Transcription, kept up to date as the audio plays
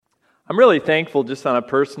I'm really thankful just on a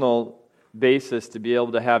personal basis to be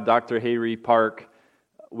able to have Dr. Hayree Park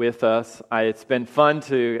with us. It's been fun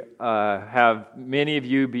to have many of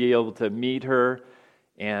you be able to meet her.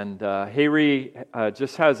 And Hayree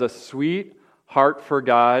just has a sweet heart for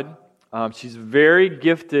God. She's a very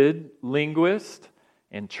gifted linguist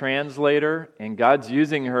and translator, and God's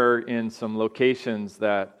using her in some locations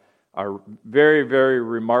that are very, very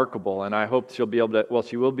remarkable. And I hope she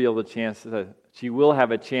will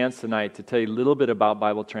have a chance tonight to tell you a little bit about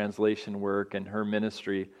Bible translation work and her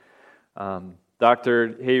ministry.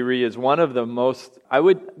 Dr. Hayree is one of the most, I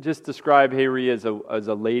would just describe Hayree as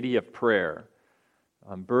a lady of prayer.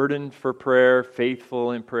 Burdened for prayer,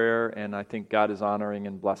 faithful in prayer, and I think God is honoring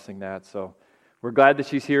and blessing that. So we're glad that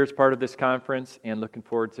she's here as part of this conference and looking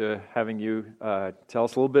forward to having you tell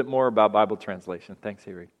us a little bit more about Bible translation. Thanks,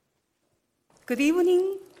 Hayree. Good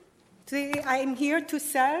evening. Today I am here to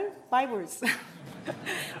sell Bibles.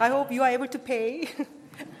 I hope you are able to pay.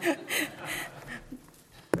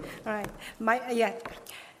 All right.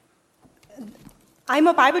 I'm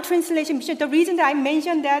a Bible translation mission. The reason that I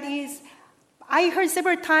mentioned that is I heard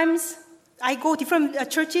several times, I go different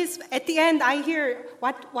churches, at the end I hear,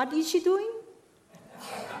 what is she doing?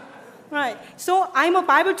 Right. So I'm a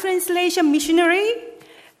Bible translation missionary,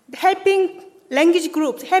 helping language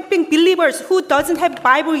groups, helping believers who doesn't have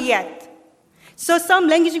Bible yet. So some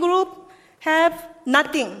language group have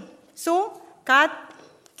nothing. So God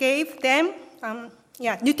gave them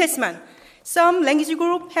New Testament. Some language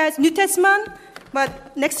group has New Testament,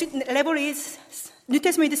 but next level is New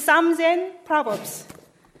Testament is Psalms and Proverbs.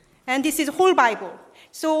 And this is whole Bible.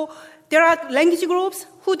 So there are language groups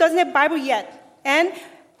who doesn't have Bible yet. And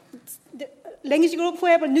the language group who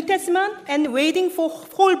have a New Testament and waiting for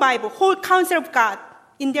whole Bible, whole counsel of God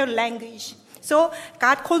in their language. So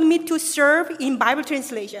God called me to serve in Bible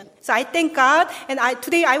translation. So I thank God. And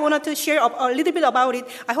today I wanted to share a little bit about it.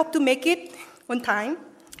 I hope to make it on time.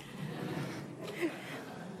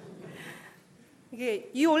 Okay,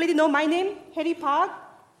 you already know my name, Hayree Park,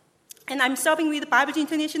 and I'm serving with Bible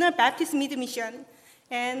International Baptist Media Mission.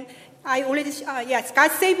 And I already,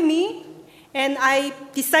 God saved me, and I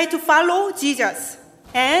decided to follow Jesus.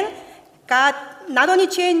 And God not only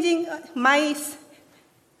changing my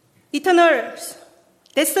eternal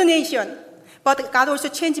destination, but God also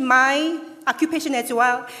changed my occupation as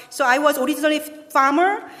well. So I was originally a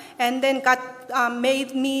farmer, and then God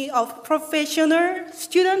made me a professional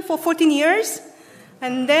student for 14 years.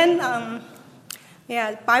 And then,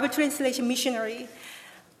 Bible translation missionary.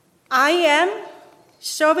 I am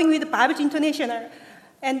serving with Bible International,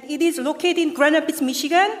 and it is located in Grand Rapids,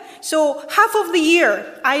 Michigan. So half of the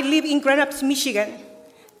year, I live in Grand Rapids, Michigan,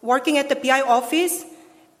 working at the BI office.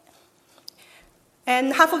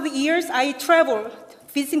 And half of the years, I travel,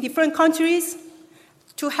 visiting different countries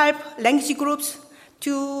to help language groups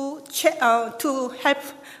to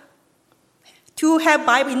have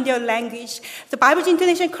Bible in their language. The Bible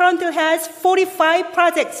International currently has 45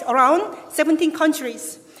 projects around 17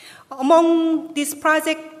 countries. Among this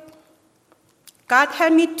project, God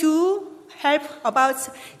helped me to help about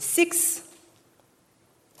 6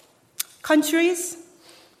 countries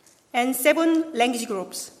and 7 language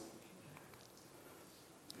groups.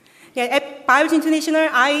 At Bible International,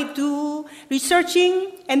 I do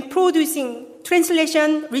researching and producing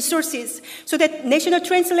translation resources so that national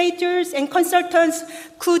translators and consultants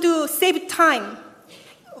could save time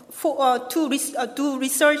to do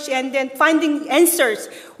research and then finding answers.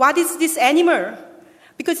 What is this animal?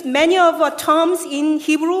 Because many of our terms in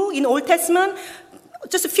Hebrew, in Old Testament,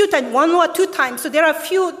 just a few times, 1 or 2 times. So there are a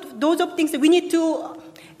few, those of things that we need to,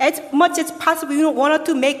 as much as possible, we want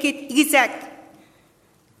to make it exact.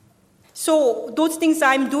 So those things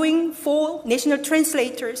I'm doing for national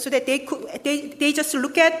translators so that they just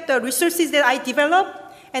look at the resources that I developed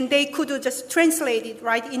and they could just translate it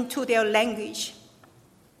right into their language.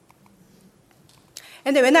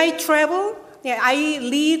 And then when I travel, I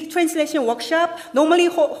lead translation workshop, normally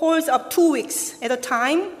holds up 2 weeks at a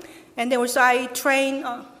time. And then also I train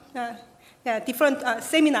different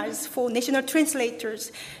seminars for national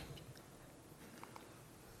translators.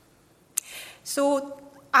 So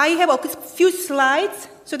I have a few slides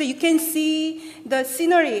so that you can see the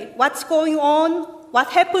scenery, what's going on, what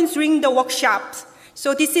happens during the workshops.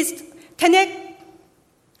 So this is TENEC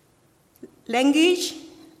language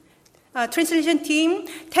translation team.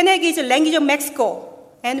 TENEC is a language of Mexico,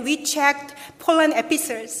 and we checked Poland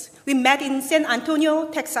episodes. We met in San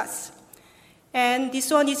Antonio, Texas. And this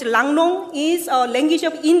one is Langlong, is a language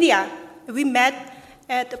of India. We met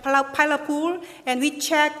at Pilapur, and we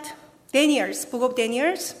checked Daniel's, Book of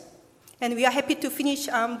Daniel's, and we are happy to finish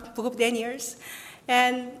Book of Daniel's.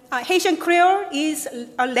 And Haitian Creole is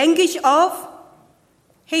a language of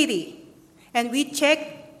Haiti. And we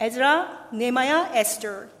check Ezra, Nehemiah,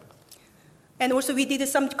 Esther. And also we did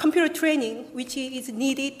some computer training, which is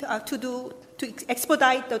needed to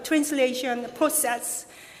expedite the translation process.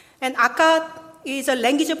 And Akkad is a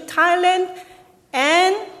language of Thailand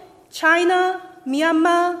and China,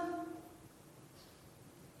 Myanmar,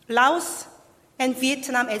 Laos, and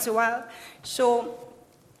Vietnam as well. So,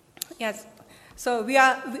 yes. So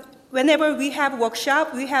whenever we have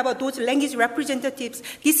workshop, we have those language representatives.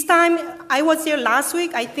 This time, I was there last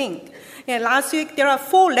week, I think. And last week, there are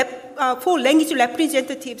four language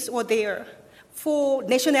representatives were there. 4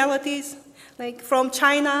 nationalities, like from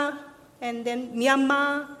China, and then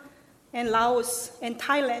Myanmar, and Laos, and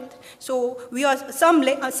Thailand. So some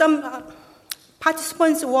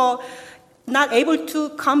participants were not able to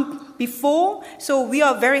come before, so we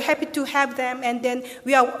are very happy to have them. And then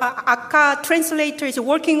Akkad translator is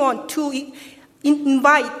working on to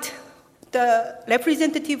invite the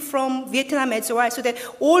representative from Vietnam as well, so that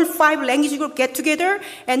all 5 language groups get together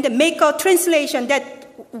and make a translation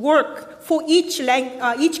that work for each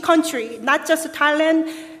country, not just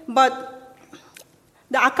Thailand, but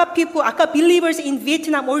the Akkad people, Akkad believers in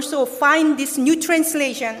Vietnam also find this new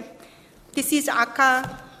translation. This is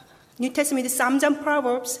Akkad New Testament, Psalms and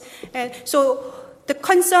Proverbs. And so the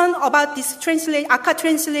concern about this Akkad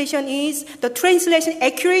translation is the translation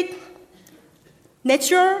accurate,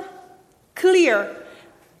 natural, clear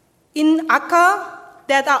in Akkad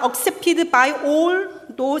that are accepted by all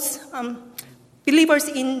those believers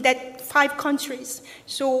in that 5 countries.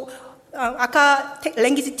 So Akkad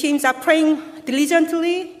language teams are praying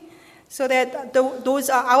diligently so that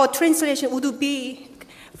our translation would be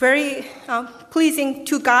very pleasing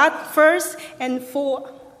to God first and for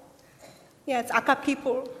Akkad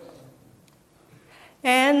people.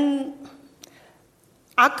 And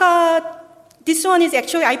Akkad, this one is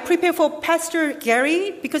actually I prepared for Pastor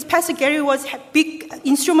Gary because Pastor Gary was a big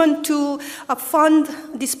instrument to fund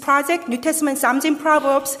this project, New Testament, Psalms and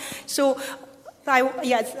Proverbs. So I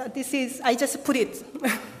just put it.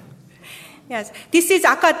 Yes, this is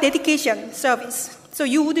Akkad dedication service. So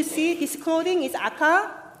you would see this clothing is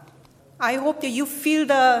Akkad. I hope that you feel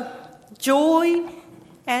the joy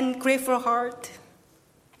and grateful heart.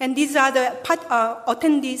 And these are the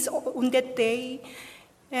attendees on that day.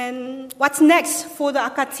 And what's next for the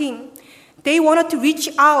Akkad team? They wanted to reach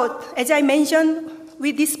out, as I mentioned,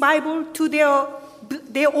 with this Bible to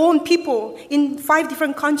their own people in 5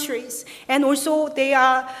 different countries. And also they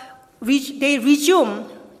resume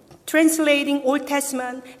translating Old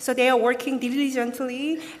Testament, so they are working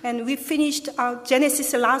diligently. And we finished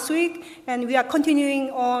Genesis last week, and we are continuing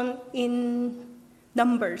on in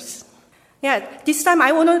Numbers. Yeah, this time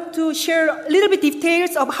I wanted to share a little bit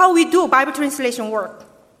details of how we do Bible translation work.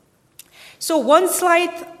 So one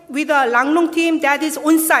slide with a Langlong team that is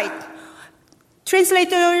on site.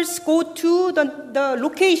 Translators go to the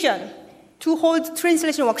location to hold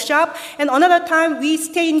translation workshop, and another time we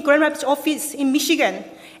stay in Grand Rapids office in Michigan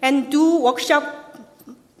and do workshop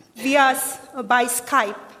by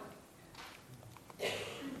Skype.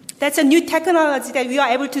 That's a new technology that we are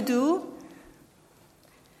able to do.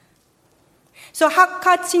 So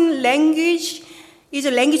Hakachin language is a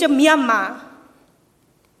language of Myanmar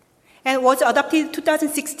and was adopted in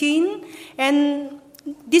 2016. And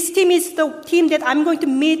this team is the team that I'm going to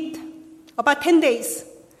meet about 10 days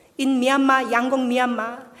in Myanmar, Yangon,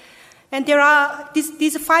 Myanmar. And there are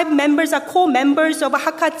these 5 members are co-members of a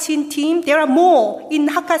Hakachin team. There are more in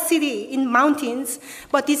Hakka City, in mountains,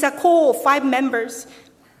 but these are co-5 members.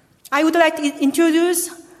 I would like to introduce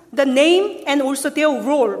the name and also their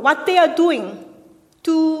role, what they are doing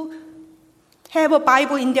to have a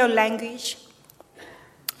Bible in their language.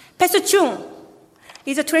 Pastor Chung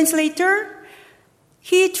is a translator.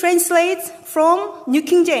 He translates from New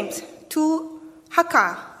King James to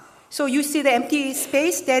Hakka. So you see the empty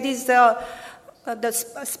space, that is the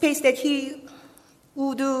space that he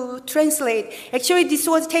would translate. Actually, this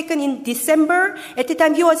was taken in December. At the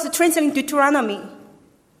time, he was translating Deuteronomy.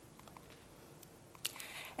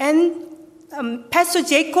 And Pastor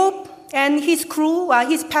Jacob and his crew,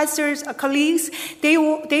 his pastors, colleagues,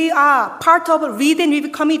 they are part of a read and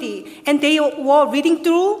review committee, and they were reading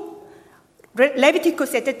through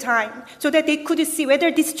Leviticus at the time, so that they could see whether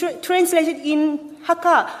this translation in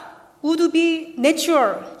Hakka would be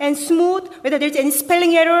natural and smooth, whether there's any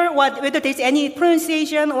spelling error, or whether there's any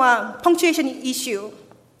pronunciation or punctuation issue.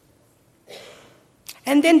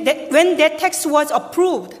 And then when that text was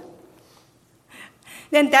approved,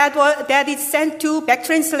 then that is sent to back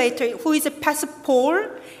translator, who is Pastor Paul.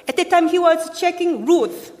 At the time, he was checking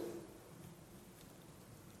Ruth.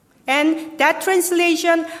 And that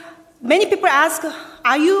translation, many people ask,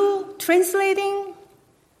 are you translating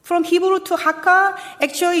from Hebrew to Hakka?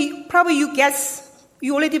 Actually, probably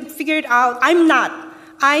you already figured out. I'm not.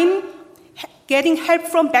 I'm getting help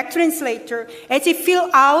from back translator. As he fill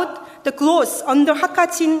out the gloss on the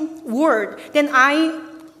Hakkachin word, then I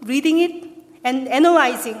reading it and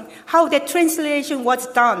analyzing how that translation was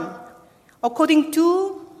done according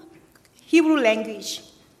to Hebrew language.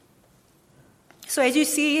 So as you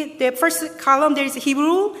see, the first column there is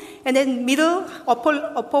Hebrew, and then middle,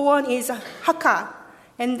 upper one is Hakka.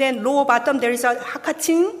 And then lower bottom there is a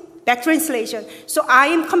Hakkachin back translation. So I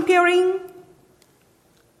am comparing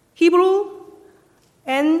Hebrew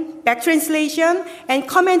and back translation and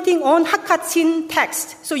commenting on Hakkachin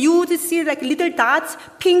text. So you would see like little dots,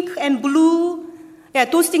 pink and blue. Yeah,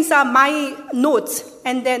 those things are my notes.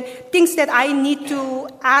 And then things that I need to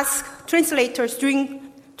ask translators during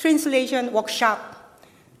translation workshop.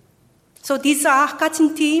 So these are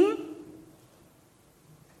Hakkachin team.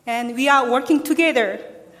 And we are working together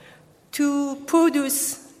to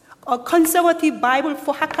produce a conservative Bible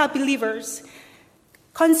for Hakka believers.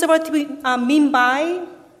 Conservative mean by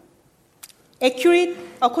accurate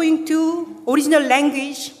according to original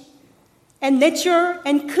language and natural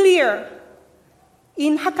and clear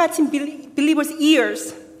in Hakkachin believers'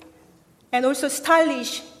 ears, and also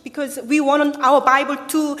stylish because we want our Bible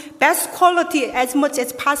to best quality as much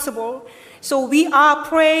as possible. So we are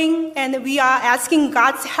praying and we are asking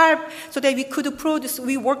God's help so that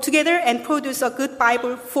we work together and produce a good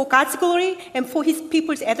Bible for God's glory and for His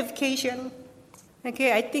people's edification.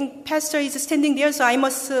 Okay, I think Pastor is standing there, so I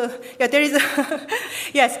must, there is,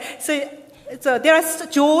 yes. So there is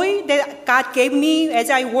joy that God gave me as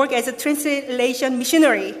I work as a translation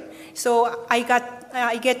missionary. So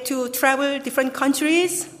I get to travel different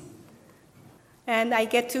countries, and I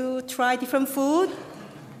get to try different food.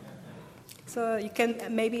 So you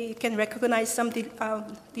can recognize some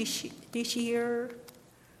dish here.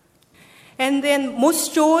 And then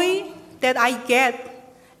most joy that I get,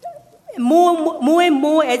 more and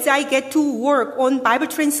more as I get to work on Bible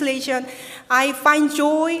translation, I find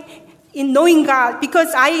joy in knowing God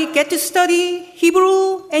because I get to study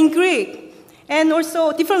Hebrew and Greek and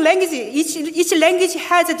also different languages. Each language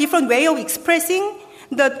has a different way of expressing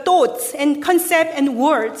the thoughts and concepts and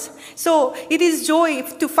words. So it is joy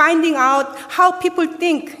to finding out how people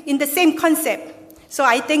think in the same concept. So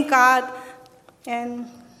I thank God, and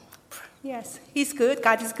yes, He's good.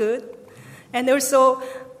 God is good. And also,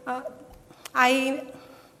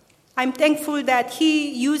 I'm thankful that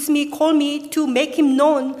He called me to make Him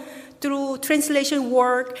known through translation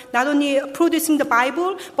work, not only producing the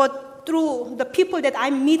Bible, but through the people that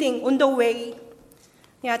I'm meeting on the way.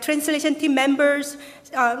 Yeah, translation team members,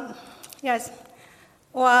 yes,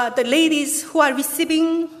 or the ladies who are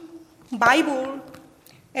receiving Bible.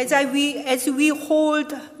 As we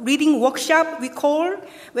hold reading workshop,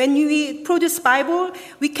 when we produce Bible,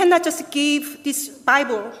 we cannot just give this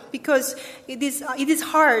Bible because it is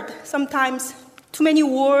hard. Sometimes too many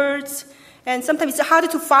words, and sometimes it's harder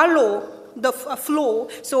to follow the flow.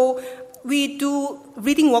 So we do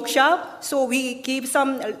reading workshop. So we give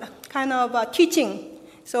some kind of teaching.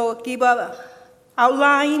 So give a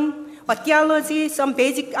outline, or theology, some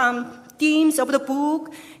basic themes of the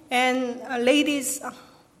book, and ladies.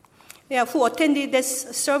 Who attended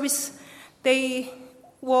this service, they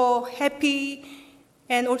were happy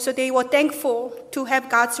and also they were thankful to have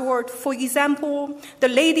God's word. For example, the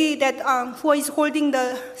lady who is holding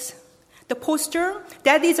the poster,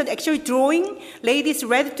 that is actually drawing. Ladies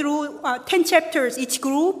read through 10 chapters each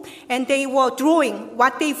group, and they were drawing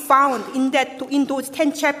what they found in those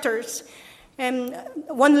 10 chapters. And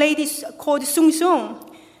one lady called Sung Sung.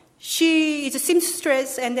 She is a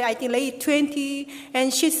seamstress, and I think late 20,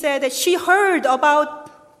 and she said that she heard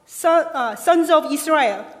about sons of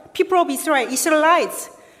Israel, people of Israel,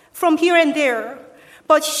 Israelites, from here and there.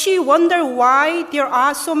 But she wondered why there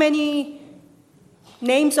are so many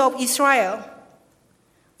names of Israel.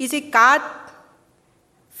 Is it God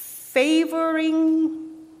favoring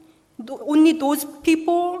only those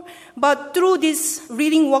people? But through this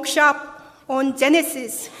reading workshop on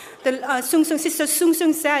Genesis, Sister Sung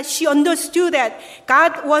Sung said she understood that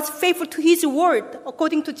God was faithful to His word,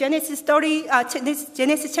 according to Genesis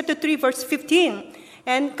chapter 3, verse 15.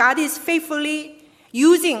 And God is faithfully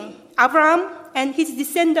using Abraham and his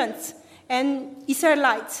descendants and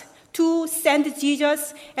Israelites to send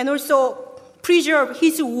Jesus and also preserve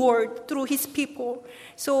His word through His people.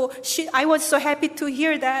 So I was so happy to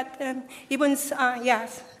hear that. And even,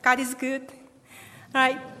 yes, God is good. All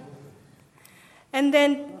right. And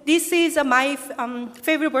then this is my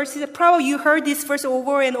favorite verse. Probably you heard this verse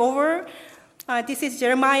over and over. This is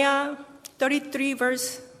Jeremiah 33,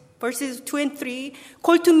 verses 2 and 3.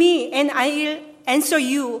 Call to me, and I'll answer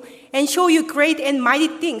you, and show you great and mighty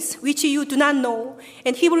things which you do not know.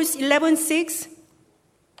 And Hebrews 11:6.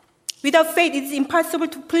 Without faith, it is impossible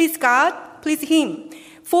to please Him.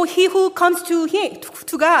 For he who comes to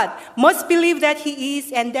God, must believe that He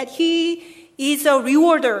is, and that He is a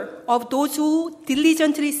rewarder of those who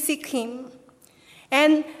diligently seek Him.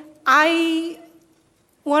 And I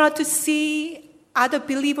wanted to see other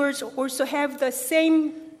believers also have the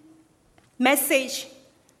same message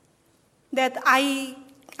that I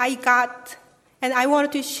got. And I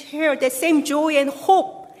wanted to share the same joy and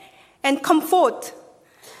hope and comfort.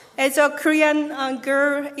 As a Korean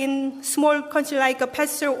girl in small country like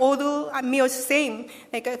Pastor Odo, me was same,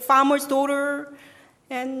 like a farmer's daughter,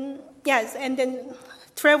 and then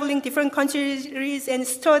traveling different countries and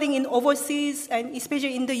studying in overseas, and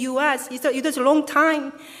especially in the U.S. It was a long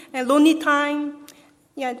time, a lonely time,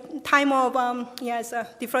 time of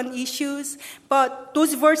different issues. But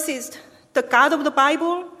those verses, the God of the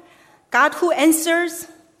Bible, God who answers,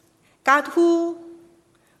 God who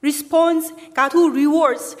responds, God who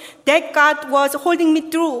rewards, that God was holding me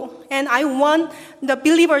through. And I want the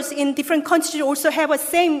believers in different countries to also have the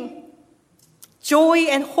same joy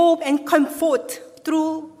and hope and comfort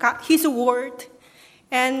through His word.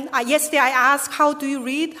 And yesterday I asked, how do you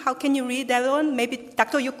read? How can you read that one? Maybe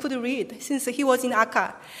Dr. Yu could read, since he was in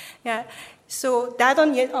Akka. Yeah. So that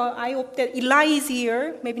one, I hope that Eli is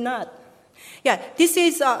here. Maybe not. Yeah, this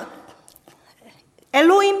is,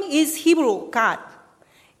 Elohim is Hebrew, God.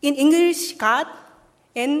 In English, God.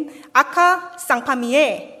 In Akka,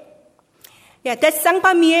 Sangpamie. Yeah, that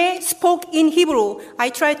Sangpamie spoke in Hebrew. I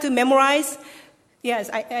tried to memorize. Yes,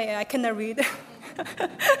 I cannot read.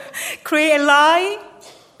 Kre Elai,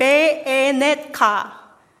 Be Enetka.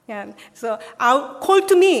 Yeah. So, call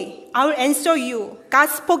to me, I will answer you. God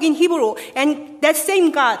spoke in Hebrew, and that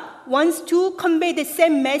same God wants to convey the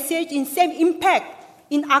same message in same impact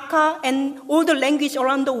in Akka and all the language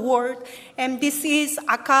around the world. And this is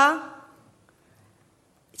Akka,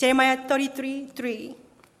 Jeremiah 33:3.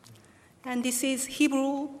 And this is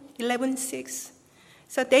Hebrew 11:6.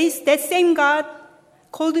 So there is that same God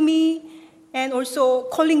called me and also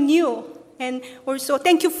calling you. And also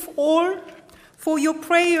thank you all for your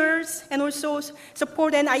prayers and also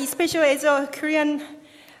support. And I, especially as a Korean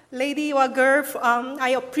lady or girl, I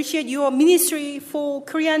appreciate your ministry for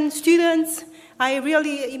Korean students. I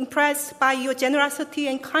really impressed by your generosity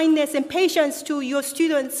and kindness and patience to your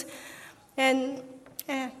students. And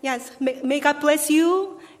yes, may God bless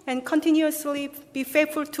you and continuously be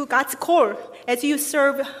faithful to God's call as you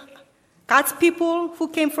serve God's people who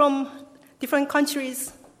came from different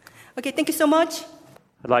countries. Okay, thank you so much.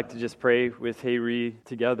 I'd like to just pray with Hayri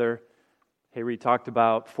together. Hayri talked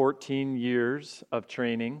about 14 years of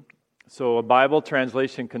training. So a Bible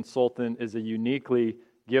translation consultant is a uniquely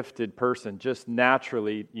gifted person, just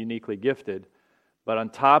naturally uniquely gifted. But on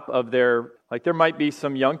top of there might be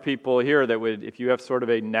some young people here that would, if you have sort of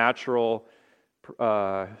a natural,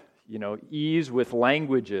 ease with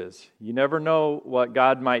languages, you never know what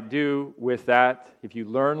God might do with that. If you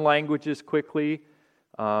learn languages quickly,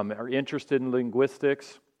 are interested in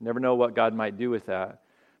linguistics, never know what God might do with that.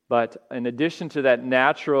 But in addition to that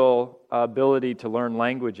natural ability to learn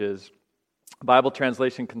languages, a Bible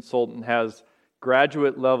translation consultant has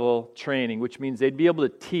graduate level training, which means they'd be able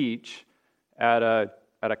to teach at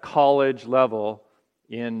a college level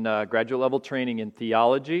in graduate level training in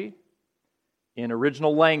theology, in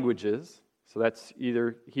original languages, so that's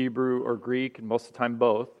either Hebrew or Greek, and most of the time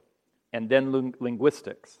both, and then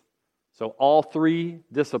linguistics. So all three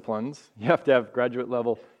disciplines, you have to have graduate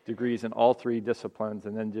level degrees in all three disciplines,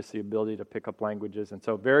 and then just the ability to pick up languages. And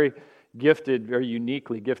so very gifted, very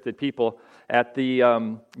uniquely gifted people. At the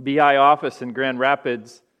BI office in Grand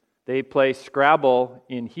Rapids, they play Scrabble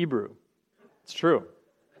in Hebrew. It's true.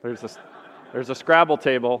 There's a Scrabble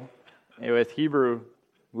table with Hebrew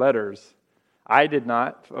letters. I did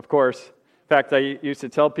not, of course. In fact, I used to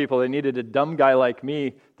tell people they needed a dumb guy like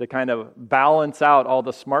me to kind of balance out all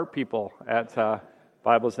the smart people at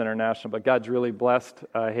Bibles International. But God's really blessed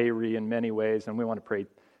Hayri in many ways, and we want to pray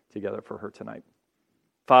together for her tonight.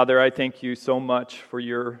 Father, I thank you so much for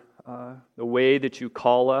the way that you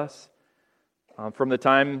call us. From the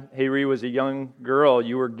time Hayri was a young girl,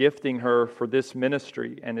 you were gifting her for this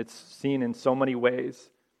ministry, and it's seen in so many ways.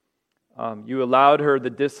 You allowed her the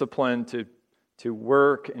discipline to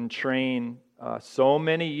work and train so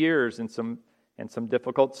many years in some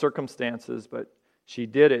difficult circumstances, but she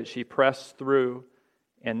did it. She pressed through,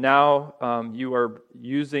 And now you are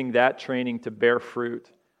using that training to bear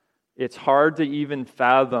fruit. It's hard to even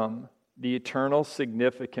fathom the eternal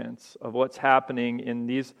significance of what's happening in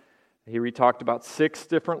these. Here he talked about 6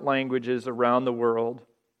 different languages around the world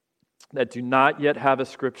that do not yet have a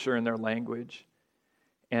scripture in their language.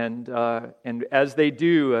 And as they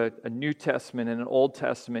do a New Testament and an Old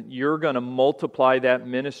Testament, you're going to multiply that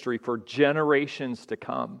ministry for generations to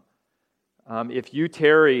come. If you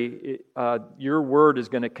tarry, your word is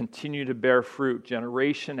going to continue to bear fruit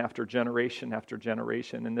generation after generation after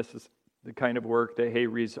generation. And this is the kind of work that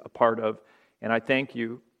Hayree's a part of. And I thank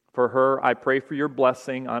you for her. I pray for your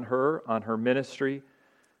blessing on her ministry.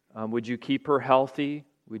 Would you keep her healthy?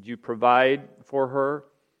 Would you provide for her?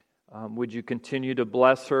 Would you continue to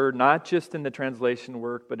bless her, not just in the translation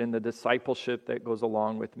work, but in the discipleship that goes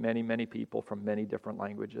along with many, many people from many different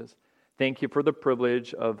languages? Thank you for the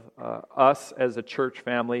privilege of us as a church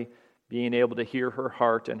family being able to hear her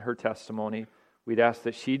heart and her testimony. We'd ask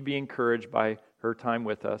that she'd be encouraged by her time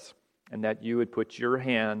with us and that you would put your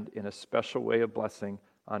hand in a special way of blessing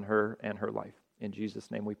on her and her life. In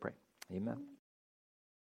Jesus' name we pray. Amen.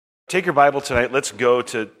 Take your Bible tonight. Let's go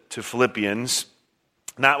to Philippians.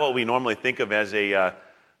 Not what we normally think of as a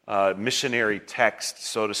missionary text,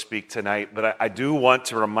 so to speak, tonight, but I do want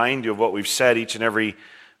to remind you of what we've said each and every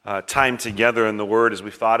time together in the Word as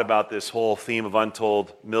we've thought about this whole theme of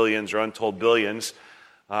untold millions or untold billions.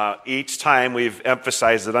 Each time we've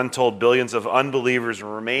emphasized that untold billions of unbelievers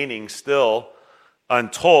remaining still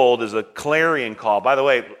untold is a clarion call. By the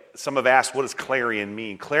way, some have asked, what does clarion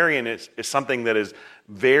mean? Clarion is something that is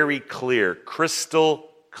very clear, crystal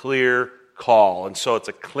clear call. And so it's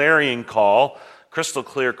a clarion call, crystal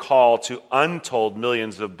clear call to untold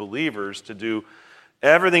millions of believers to do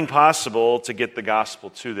everything possible to get the gospel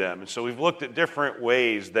to them. And so we've looked at different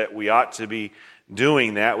ways that we ought to be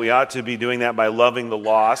doing that. We ought to be doing that by loving the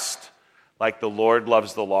lost like the Lord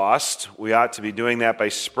loves the lost. We ought to be doing that by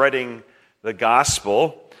spreading the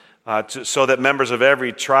gospel so that members of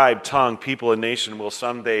every tribe, tongue, people, and nation will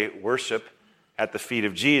someday worship at the feet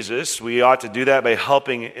of Jesus. We ought to do that by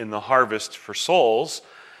helping in the harvest for souls.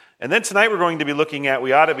 And then tonight we're going to be looking at,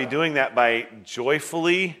 we ought to be doing that by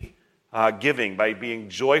joyfully giving, by being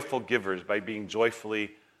joyful givers, by being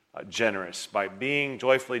joyfully generous, by being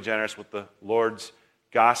joyfully generous with the Lord's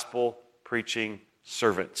gospel preaching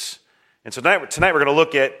servants. And so tonight we're going to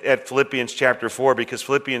look at Philippians chapter 4, because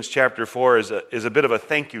Philippians chapter 4 is a bit of a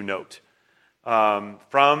thank you note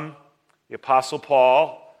from the Apostle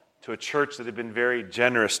Paul to a church that had been very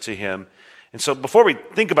generous to him. And so before we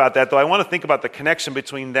think about that, though, I want to think about the connection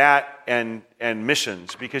between that and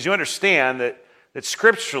missions, because you understand that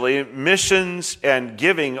scripturally, missions and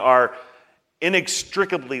giving are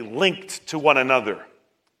inextricably linked to one another.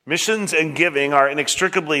 Missions and giving are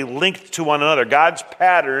inextricably linked to one another. God's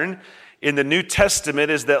pattern in the New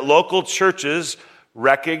Testament is that local churches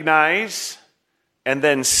recognize and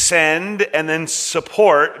then send and then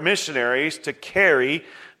support missionaries to carry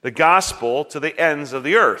the gospel to the ends of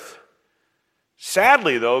the earth.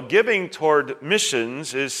 Sadly, though, giving toward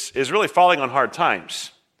missions is really falling on hard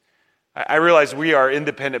times. I realize we are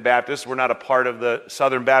independent Baptists. We're not a part of the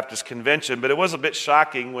Southern Baptist Convention, but it was a bit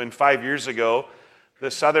shocking when 5 years ago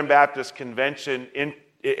the Southern Baptist Convention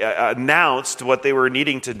announced what they were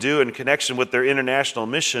needing to do in connection with their International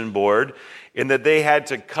Mission Board, in that they had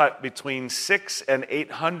to cut between 600 and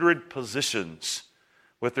 800 positions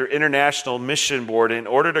with their International Mission Board in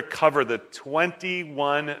order to cover the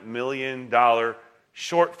 $21 million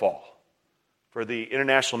shortfall for the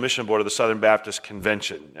International Mission Board of the Southern Baptist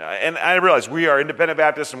Convention. And I realize we are independent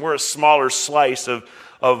Baptists and we're a smaller slice of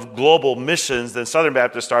global missions than Southern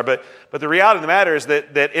Baptists are, but the reality of the matter is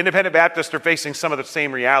that independent Baptists are facing some of the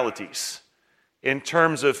same realities in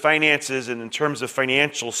terms of finances and in terms of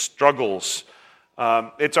financial struggles.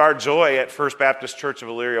 It's our joy at First Baptist Church of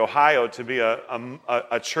Elyria, Ohio, to be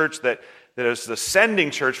a church that is the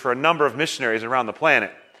sending church for a number of missionaries around the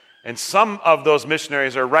planet. And some of those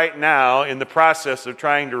missionaries are right now in the process of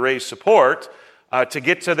trying to raise support to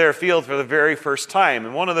get to their field for the very first time.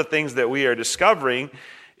 And one of the things that we are discovering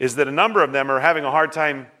is that a number of them are having a hard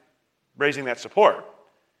time raising that support.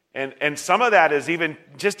 And some of that is even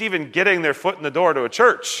getting their foot in the door to a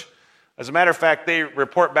church. As a matter of fact, they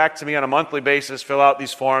report back to me on a monthly basis, fill out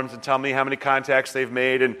these forms and tell me how many contacts they've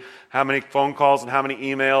made and how many phone calls and how many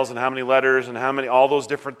emails and how many letters and how many, all those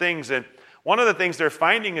different things. And one of the things they're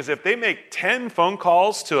finding is if they make 10 phone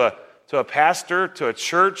calls to a pastor, to a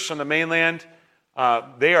church on the mainland,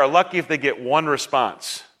 they are lucky if they get one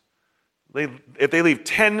response. If they leave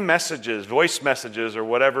 10 messages, voice messages, or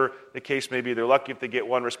whatever the case may be, they're lucky if they get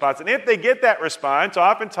one response. And if they get that response,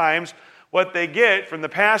 oftentimes what they get from the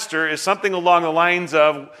pastor is something along the lines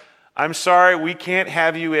of, I'm sorry, we can't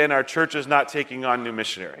have you in. Our church is not taking on new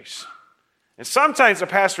missionaries. And sometimes the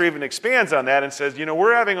pastor even expands on that and says,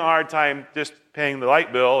 we're having a hard time just paying the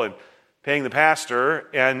light bill and paying the pastor,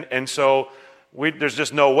 and so there's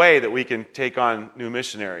just no way that we can take on new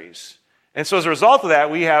missionaries. And so as a result of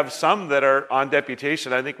that, we have some that are on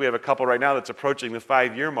deputation. I think we have a couple right now that's approaching the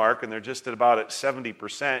 5-year mark, and they're just at about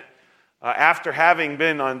 70%, after having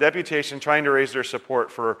been on deputation trying to raise their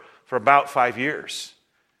support for about 5 years.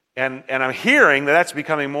 And I'm hearing that that's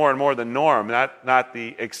becoming more and more the norm, not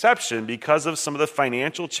the exception, because of some of the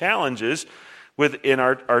financial challenges within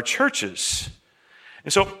our churches.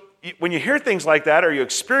 And so when you hear things like that or you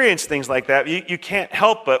experience things like that, you can't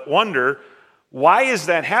help but wonder, why is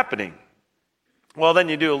that happening? Well, then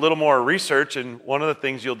you do a little more research, and one of the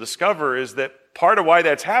things you'll discover is that part of why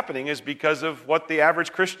that's happening is because of what the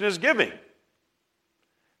average Christian is giving.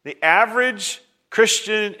 The average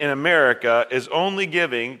Christian in America is only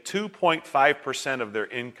giving 2.5% of their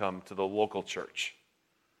income to the local church.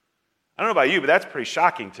 I don't know about you, but that's pretty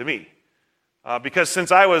shocking to me. Because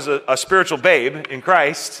since I was a spiritual babe in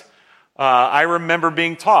Christ, I remember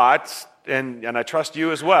being taught, and I trust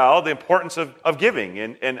you as well, the importance of giving.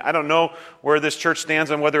 And I don't know where this church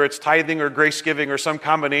stands on whether it's tithing or grace giving or some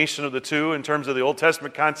combination of the two in terms of the Old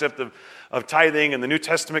Testament concept of tithing and the New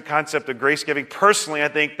Testament concept of grace giving. Personally, I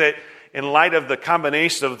think that in light of the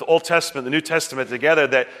combination of the Old Testament and the New Testament together,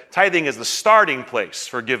 that tithing is the starting place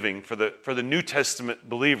for giving for the New Testament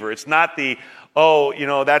believer. It's not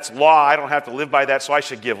that's law, I don't have to live by that, so I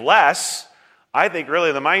should give less. I think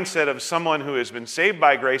really the mindset of someone who has been saved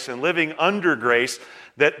by grace and living under grace,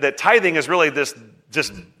 that tithing is really just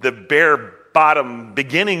the bare bottom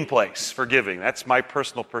beginning place for giving. That's my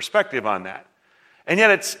personal perspective on that. And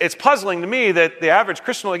yet it's puzzling to me that the average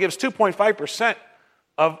Christian only gives 2.5%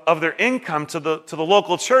 of their income to the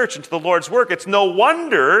local church and to the Lord's work. It's no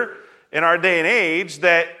wonder in our day and age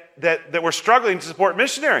that we're struggling to support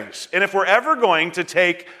missionaries. And if we're ever going to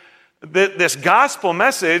take this gospel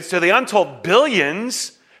message to the untold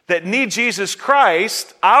billions that need Jesus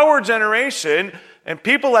Christ, our generation and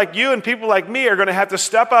people like you and people like me are going to have to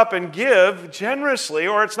step up and give generously,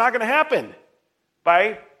 or it's not going to happen.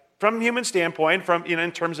 From a human standpoint,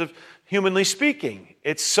 in terms of humanly speaking,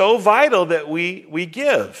 it's so vital that we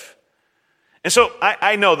give. And so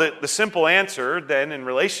I know that the simple answer then in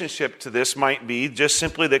relationship to this might be just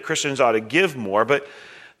simply that Christians ought to give more, but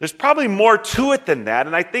there's probably more to it than that,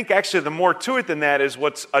 and I think actually the more to it than that is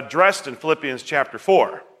what's addressed in Philippians chapter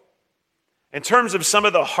 4. In terms of some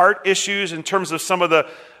of the heart issues, in terms of some of the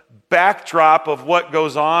backdrop of what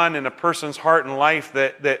goes on in a person's heart and life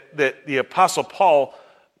that the Apostle Paul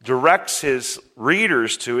directs his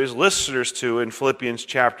readers to, his listeners to in Philippians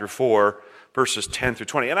chapter 4, verses 10 through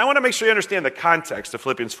 20. And I want to make sure you understand the context of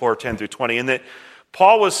Philippians 4, 10 through 20, and that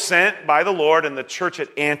Paul was sent by the Lord in the church at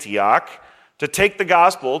Antioch to take the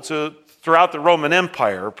gospel throughout the Roman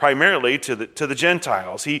Empire, primarily to the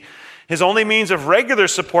Gentiles. His only means of regular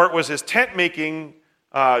support was his tent-making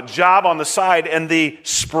job on the side and the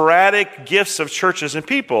sporadic gifts of churches and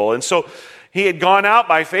people. And so he had gone out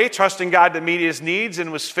by faith, trusting God to meet his needs,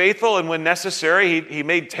 and was faithful, and when necessary, he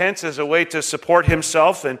made tents as a way to support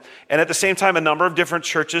himself, and at the same time, a number of different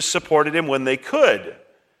churches supported him when they could.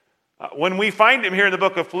 When we find him here in the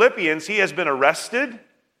book of Philippians, he has been arrested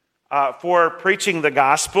for preaching the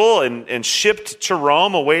gospel and shipped to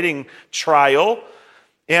Rome, awaiting trial,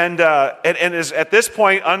 and is at this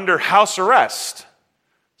point under house arrest.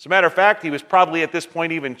 As a matter of fact, he was probably at this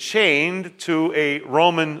point even chained to a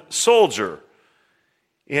Roman soldier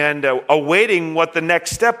and awaiting what the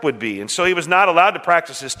next step would be. And so he was not allowed to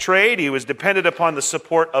practice his trade. He was dependent upon the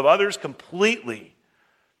support of others completely.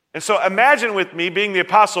 And so imagine with me being the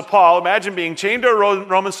Apostle Paul, imagine being chained to a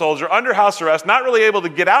Roman soldier under house arrest, not really able to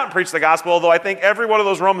get out and preach the gospel, although I think every one of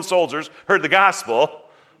those Roman soldiers heard the gospel,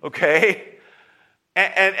 okay?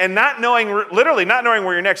 And literally not knowing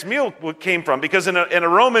where your next meal came from, because in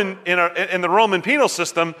the Roman penal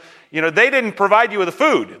system, they didn't provide you with the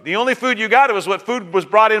food. The only food you got was what food was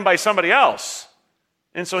brought in by somebody else.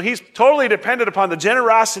 And so he's totally dependent upon the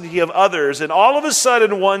generosity of others. And all of a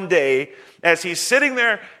sudden, one day, as he's sitting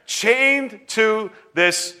there chained to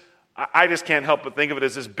this, I just can't help but think of it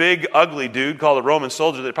as this big, ugly dude called a Roman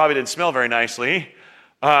soldier that probably didn't smell very nicely.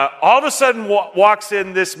 All of a sudden walks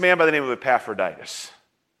in this man by the name of Epaphroditus.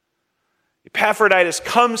 Epaphroditus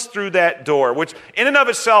comes through that door, which in and of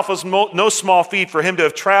itself was no small feat for him to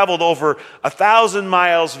have traveled over 1,000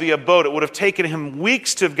 miles via boat. It would have taken him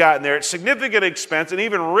weeks to have gotten there at significant expense and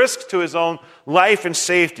even risk to his own life and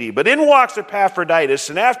safety. But in walks Epaphroditus,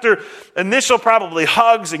 and after initial probably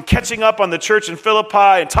hugs and catching up on the church in Philippi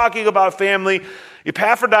and talking about family,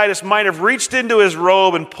 Epaphroditus might have reached into his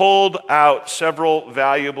robe and pulled out several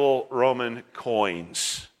valuable Roman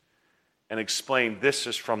coins and explained, this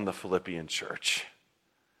is from the Philippian church.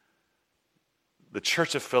 The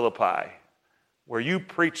church of Philippi, where you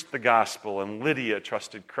preached the gospel, and Lydia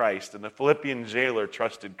trusted Christ, and the Philippian jailer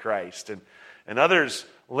trusted Christ, and others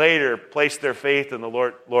later placed their faith in the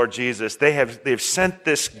Lord Jesus. They've sent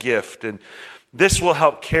this gift, and this will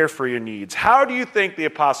help care for your needs. How do you think the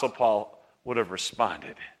Apostle Paul would have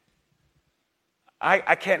responded?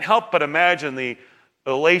 I can't help but imagine the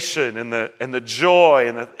elation and the joy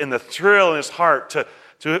and the thrill in his heart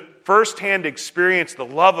to firsthand experience the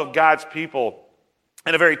love of God's people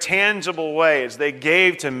in a very tangible way as they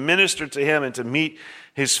gave to minister to him and to meet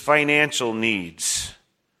his financial needs.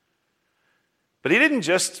 But he didn't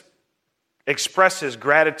just express his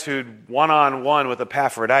gratitude one-on-one with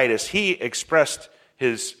Epaphroditus. He expressed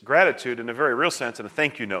his gratitude in a very real sense in a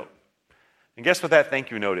thank you note. And guess what that thank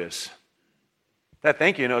you note is? That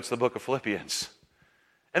thank you note's the book of Philippians.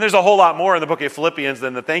 And there's a whole lot more in the book of Philippians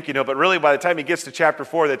than the thank you note, but really by the time he gets to chapter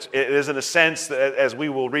 4, it is in a sense, as we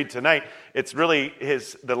will read tonight, it's really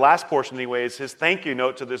the last portion anyway, is his thank you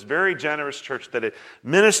note to this very generous church that had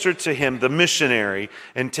ministered to him, the missionary,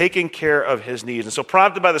 and taking care of his needs. And so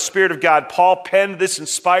prompted by the Spirit of God, Paul penned this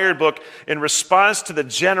inspired book in response to the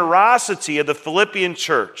generosity of the Philippian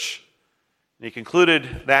church. And he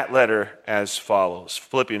concluded that letter as follows.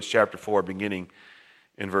 Philippians chapter 4, beginning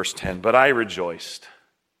in verse 10. But I rejoiced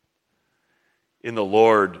in the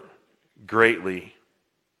Lord greatly,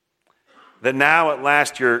 that now at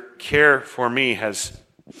last your care for me has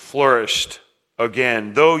flourished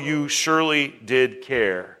again, though you surely did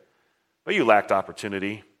care, but you lacked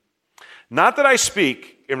opportunity. Not that I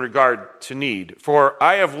speak in regard to need, for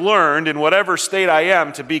I have learned in whatever state I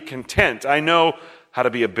am to be content. I know how to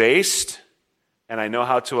be abased, and I know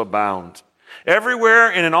how to abound.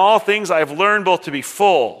 Everywhere and in all things I have learned both to be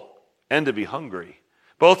full and to be hungry,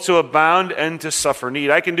 both to abound and to suffer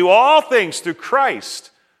need. I can do all things through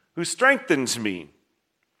Christ who strengthens me.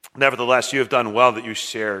 Nevertheless, you have done well that you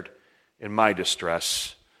shared in my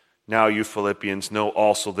distress. Now you Philippians know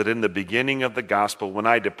also that in the beginning of the gospel, when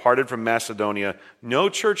I departed from Macedonia, no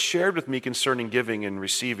church shared with me concerning giving and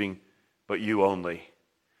receiving, but you only.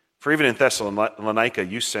 For even in Thessalonica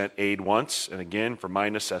you sent aid once and again for my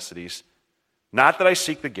necessities. Not that I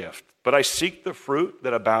seek the gift, but I seek the fruit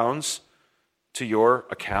that abounds to your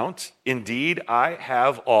account. Indeed, I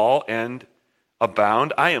have all and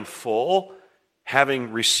abound. I am full,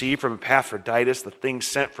 having received from Epaphroditus the things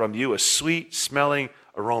sent from you, a sweet-smelling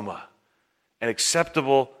aroma, an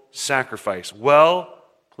acceptable sacrifice,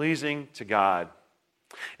 well-pleasing to God.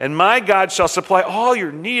 And my God shall supply all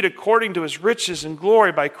your need according to his riches and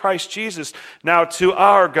glory by Christ Jesus. Now to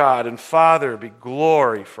our God and Father be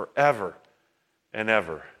glory forever and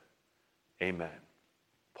ever. Amen.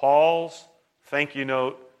 Paul's thank you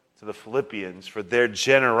note to the Philippians for their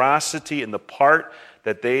generosity and the part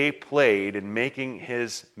that they played in making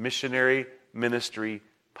his missionary ministry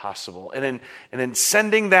possible. And in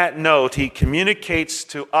sending that note, he communicates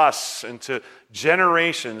to us and to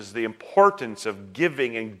generations the importance of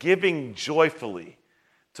giving and giving joyfully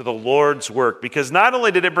to the Lord's work. Because not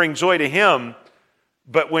only did it bring joy to him,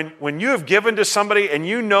 but when you have given to somebody and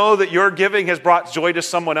you know that your giving has brought joy to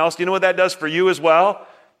someone else, do you know what that does for you as well?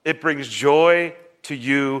 It brings joy to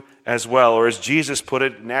you as well. Or as Jesus put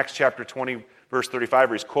it in Acts chapter 20, verse 35,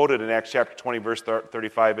 or he's quoted in Acts chapter 20, verse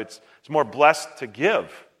 35, it's more blessed to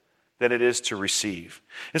give than it is to receive.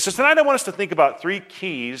 And so tonight I want us to think about three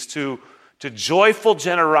keys to joyful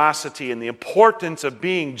generosity and the importance of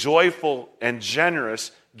being joyful and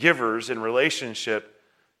generous givers in relationship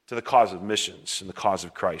to the cause of missions and the cause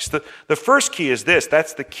of Christ. The first key is this.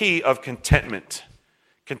 That's the key of contentment.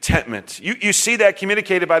 Contentment. You see that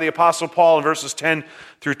communicated by the Apostle Paul in verses 10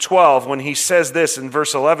 through 12 when he says this in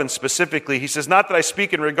verse 11 specifically. He says, not that I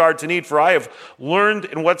speak in regard to need, for I have learned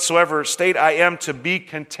in whatsoever state I am to be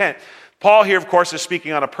content. Paul here, of course, is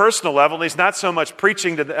speaking on a personal level, and he's not so much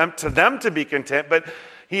preaching to them to be content, but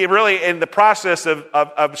he really, in the process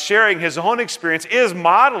of sharing his own experience, is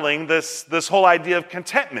modeling this whole idea of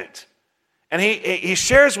contentment. And he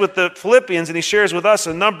shares with the Philippians and he shares with us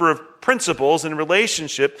a number of principles in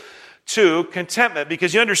relationship to contentment,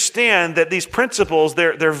 because you understand that these principles,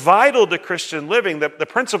 they're vital to Christian living. The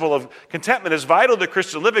principle of contentment is vital to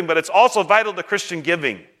Christian living, but it's also vital to Christian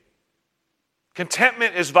giving.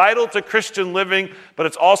 Contentment is vital to Christian living, but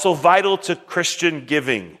it's also vital to Christian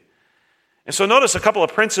giving. And so notice a couple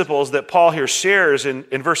of principles that Paul here shares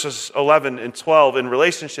in verses 11 and 12 in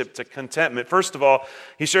relationship to contentment. First of all,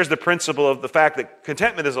 he shares the principle of the fact that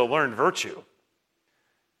contentment is a learned virtue.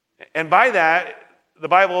 And by that,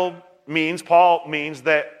 Paul means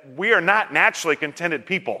that we are not naturally contented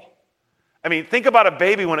people. I mean, think about a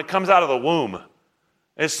baby when it comes out of the womb.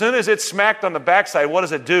 As soon as it's smacked on the backside, what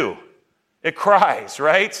does it do? It cries,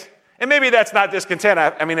 right? And maybe that's not discontent.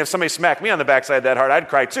 I mean, if somebody smacked me on the backside that hard, I'd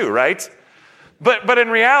cry too, right? But in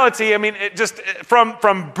reality, I mean, it just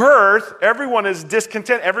from birth, everyone is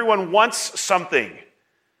discontent. Everyone wants something.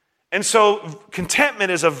 And so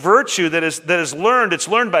contentment is a virtue that is learned. It's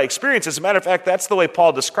learned by experience. As a matter of fact, that's the way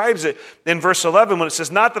Paul describes it in verse 11 when it says,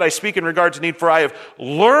 "Not that I speak in regard to need, for I have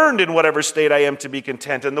learned in whatever state I am to be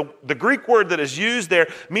content." And the Greek word that is used there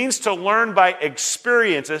means to learn by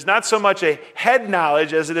experience. It's not so much a head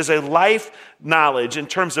knowledge as it is a life knowledge in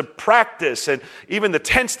terms of practice. And even the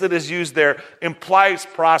tense that is used there implies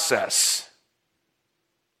process.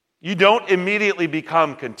 You don't immediately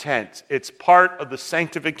become content. It's part of the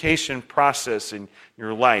sanctification process in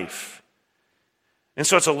your life. And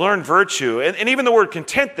so it's a learned virtue. And even the word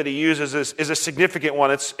content that he uses is a significant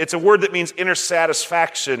one. It's a word that means inner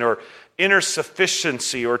satisfaction or inner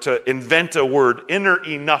sufficiency, or to invent a word, inner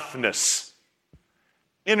enoughness.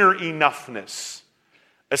 Inner enoughness.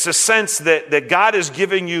 It's a sense that God is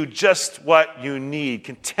giving you just what you need.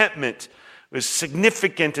 Contentment was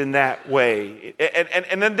significant in that way. And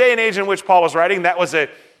in the day and age in which Paul was writing, that was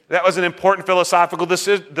an important philosophical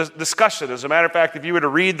discussion. As a matter of fact, if you were to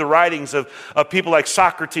read the writings of people like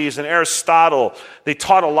Socrates and Aristotle, they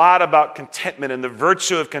taught a lot about contentment and the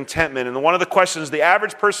virtue of contentment. And one of the questions the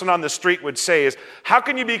average person on the street would say is, how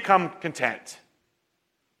can you become content?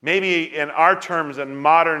 Maybe in our terms, in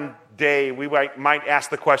modern day, we might ask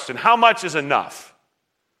the question, how much is enough?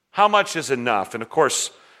 How much is enough? And of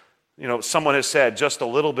course, someone has said just a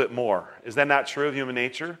little bit more. Is that not true of human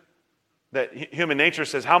nature? That human nature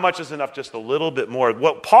says, how much is enough? Just a little bit more.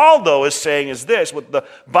 What Paul, though, is saying is this. What the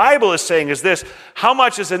Bible is saying is this. How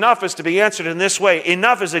much is enough is to be answered in this way.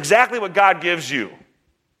 Enough is exactly what God gives you.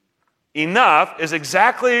 Enough is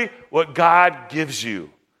exactly what God gives you.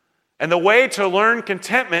 And the way to learn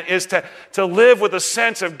contentment is to live with a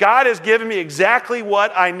sense of God has given me exactly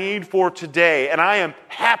what I need for today, and I am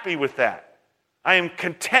happy with that. I am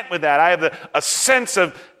content with that. I have a sense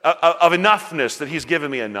of enoughness, that he's given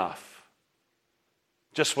me enough.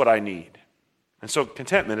 Just what I need. And so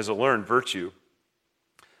contentment is a learned virtue.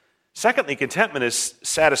 Secondly, contentment is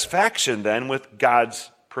satisfaction then with God's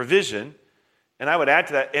provision. And I would add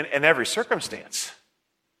to that, in every circumstance.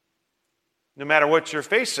 No matter what you're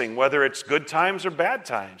facing, whether it's good times or bad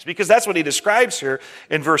times. Because that's what he describes here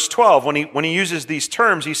in verse 12. When he uses these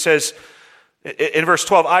terms, he says, in verse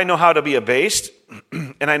 12, I know how to be abased,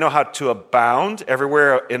 and I know how to abound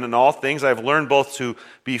everywhere and in all things. I have learned both to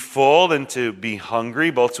be full and to be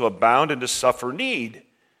hungry, both to abound and to suffer need.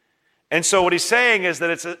 And so what he's saying is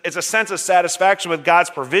that it's a sense of satisfaction with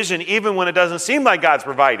God's provision, even when it doesn't seem like God's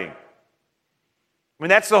providing. I mean,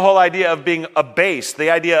 that's the whole idea of being abased.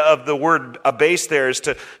 The idea of the word abased there is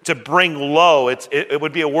to bring low. It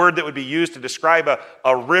would be a word that would be used to describe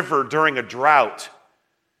a river during a drought.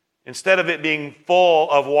 Instead of it being full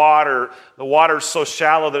of water, the water is so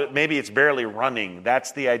shallow that maybe it's barely running.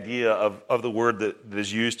 That's the idea of the word that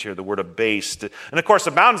is used here, the word abased. And of course,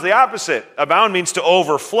 abound is the opposite. Abound means to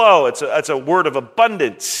overflow. It's a word of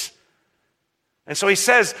abundance. And so he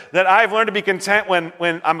says that I've learned to be content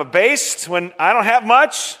when I'm abased, when I don't have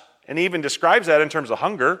much, and he even describes that in terms of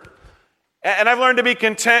hunger. And I've learned to be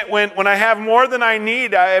content when I have more than I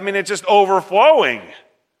need. I mean, it's just overflowing.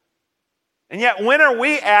 And yet, when are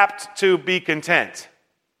we apt to be content?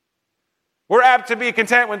 We're apt to be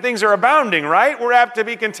content when things are abounding, right? We're apt to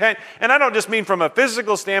be content, and I don't just mean from a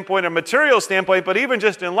physical standpoint or material standpoint, but even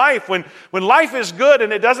just in life. When life is good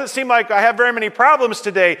and it doesn't seem like I have very many problems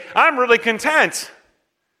today, I'm really content.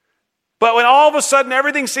 But when all of a sudden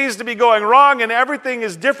everything seems to be going wrong and everything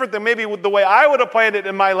is different than maybe the way I would have planned it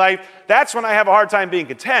in my life, that's when I have a hard time being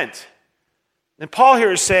content. And Paul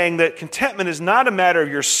here is saying that contentment is not a matter of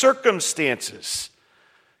your circumstances.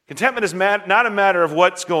 Contentment is not a matter of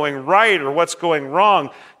what's going right or what's going wrong.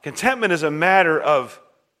 Contentment is a matter of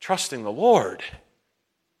trusting the Lord.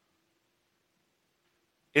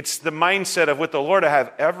 It's the mindset of, with the Lord, I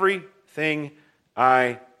have everything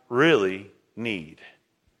I really need.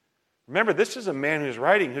 Remember, this is a man who's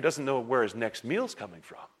writing who doesn't know where his next meal's coming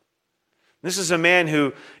from. This is a man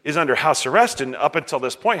who is under house arrest and up until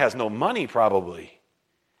this point has no money probably.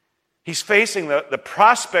 He's facing the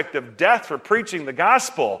prospect of death for preaching the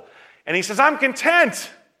gospel. And he says, I'm content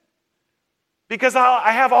because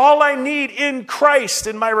I have all I need in Christ,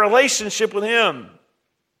 in my relationship with him.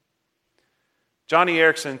 Johnny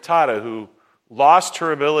Erickson Tada, who lost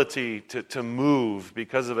her ability to move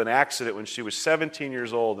because of an accident when she was 17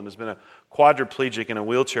 years old and has been a quadriplegic in a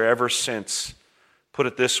wheelchair ever since, put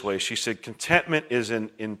it this way. She said, contentment is an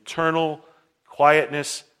internal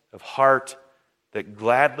quietness of heart that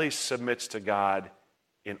gladly submits to God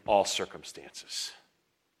in all circumstances.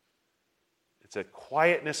 It's a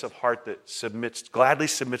quietness of heart that gladly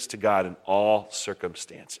submits to God in all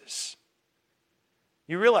circumstances.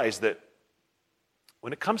 You realize that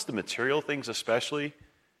when it comes to material things especially,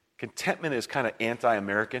 contentment is kind of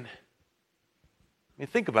anti-American. I mean,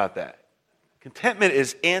 think about that. Contentment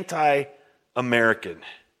is anti-American.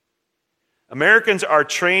 Americans are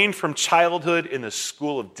trained from childhood in the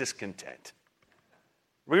school of discontent.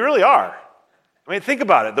 We really are. I mean, think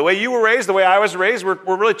about it. The way you were raised, the way I was raised, we're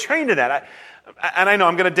really trained in that. And I know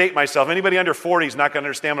I'm going to date myself. Anybody under 40 is not going to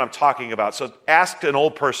understand what I'm talking about. So ask an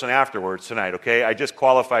old person afterwards tonight, okay? I just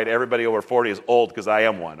qualified everybody over 40 as old because I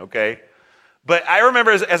am one, okay? But I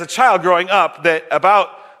remember as a child growing up that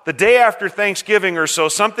about the day after Thanksgiving or so,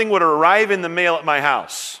 something would arrive in the mail at my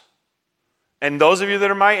house. And those of you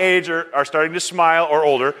that are my age are starting to smile or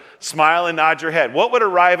older, smile and nod your head. What would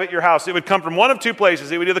arrive at your house? It would come from one of two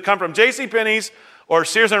places. It would either come from JCPenney's or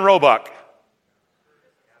Sears and Roebuck.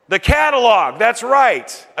 The catalog, that's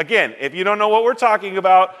right. Again, if you don't know what we're talking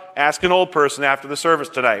about, ask an old person after the service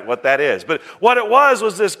tonight what that is. But what it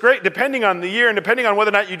was this great, depending on the year and depending on whether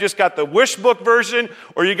or not you just got the wish book version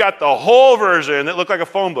or you got the whole version that looked like a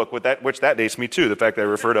phone book, which that dates me too, the fact that I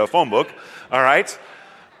refer to a phone book, all right?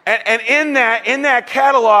 And in that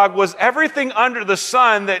catalog was everything under the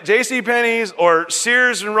sun that JCPenney's or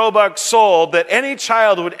Sears and Roebuck sold that any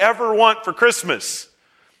child would ever want for Christmas.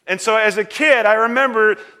 And so as a kid, I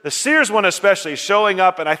remember the Sears one especially showing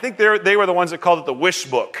up, and I think they were the ones that called it the wish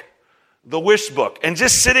book. The wish book. And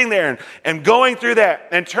just sitting there and going through that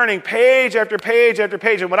and turning page after page after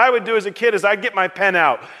page. And what I would do as a kid is I'd get my pen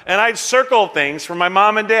out and I'd circle things for my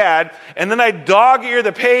mom and dad, and then I'd dog-ear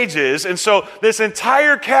the pages. And so this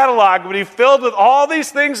entire catalog would be filled with all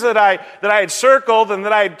these things that I had circled, and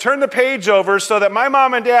that I'd turn the page over so that my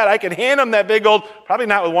mom and dad, I could hand them that big old, probably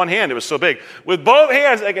not with one hand, it was so big. With both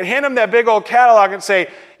hands, I could hand them that big old catalog and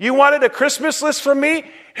say, you wanted a Christmas list from me?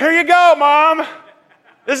 Here you go, Mom.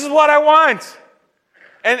 This is what I want.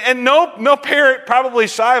 And no parent, probably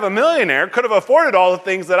shy of a millionaire, could have afforded all the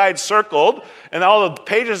things that I had circled and all the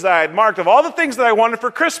pages that I had marked of all the things that I wanted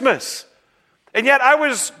for Christmas. And yet I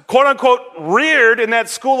was, quote unquote, reared in that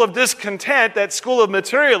school of discontent, that school of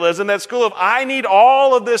materialism, that school of I need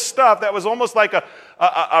all of this stuff. That was almost like a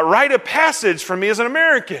rite of passage for me as an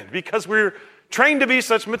American, because we're trained to be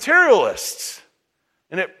such materialists.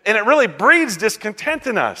 And it really breeds discontent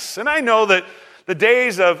in us. And I know that the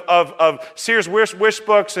days of Sears wish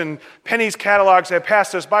books and Penny's catalogs have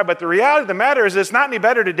passed us by, but the reality of the matter is it's not any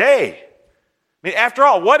better today. I mean, after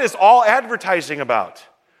all, what is all advertising about?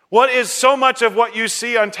 What is so much of what you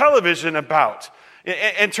see on television about?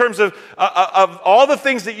 In terms of all the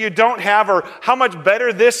things that you don't have, or how much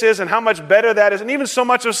better this is and how much better that is, and even so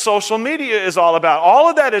much of social media is all about. All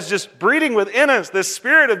of that is just breeding within us this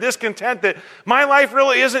spirit of discontent that my life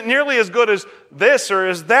really isn't nearly as good as this or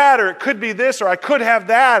as that, or it could be this, or I could have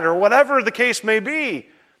that, or whatever the case may be.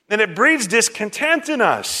 And it breeds discontent in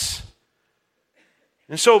us.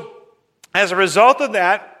 And so, as a result of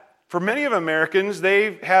that, for many of Americans,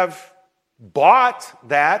 they have bought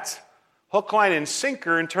that hook, line, and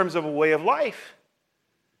sinker in terms of a way of life,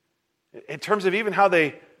 in terms of even how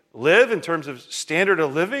they live, in terms of standard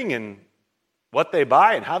of living and what they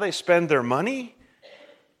buy and how they spend their money.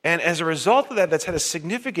 And as a result of that, that's had a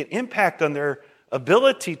significant impact on their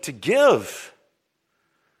ability to give.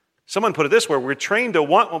 Someone put it this way: we're trained to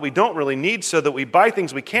want what we don't really need so that we buy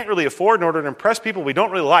things we can't really afford in order to impress people we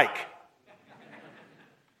don't really like.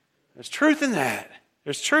 There's truth in that.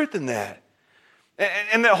 There's truth in that.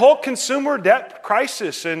 And the whole consumer debt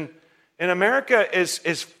crisis in America is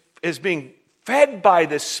being fed by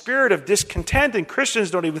this spirit of discontent, and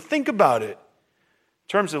Christians don't even think about it in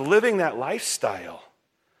terms of living that lifestyle.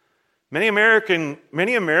 Many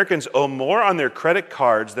Americans owe more on their credit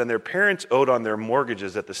cards than their parents owed on their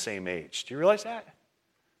mortgages at the same age. Do you realize that?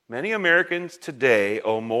 Many Americans today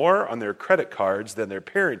owe more on their credit cards than their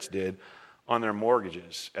parents did on their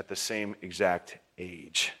mortgages at the same exact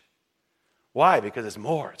age. Why? Because it's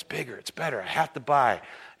more, it's bigger, it's better. I have to buy.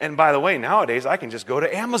 And by the way, nowadays I can just go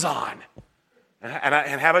to Amazon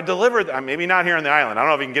and have it delivered. Maybe not here on the island. I don't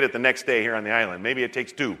know if you can get it the next day here on the island. Maybe it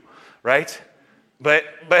takes 2, right? But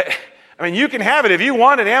I mean, you can have it if you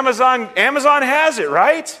want it. Amazon has it,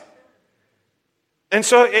 right? And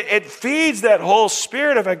so it feeds that whole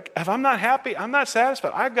spirit of if I'm not happy, I'm not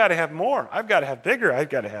satisfied. I've got to have more. I've got to have bigger. I've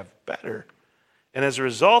got to have better. And as a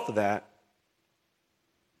result of that,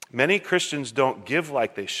 many Christians don't give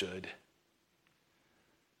like they should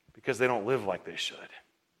because they don't live like they should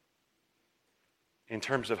in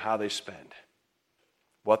terms of how they spend,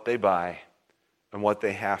 what they buy, and what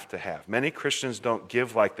they have to have. Many Christians don't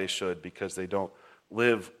give like they should because they don't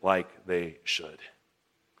live like they should.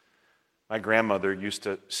 My grandmother used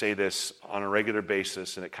to say this on a regular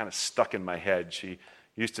basis, and it kind of stuck in my head. She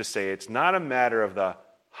used to say, it's not a matter of the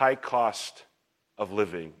high cost of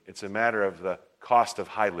living, it's a matter of the cost of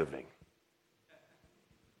high living.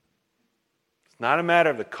 It's not a matter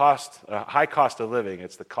of the high cost of living,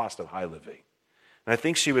 it's the cost of high living. And I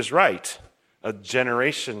think she was right. 2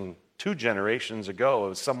 generations ago,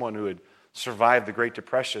 of someone who had survived the Great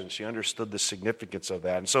Depression. She understood the significance of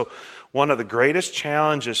that. And so one of the greatest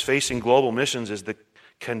challenges facing global missions is the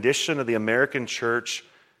condition of the American church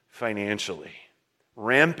financially.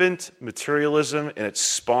 Rampant materialism and its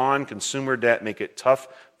spawn, consumer debt, make it tough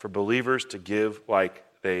for believers to give like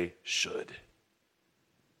they should.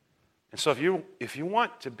 And so if you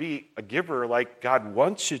want to be a giver like God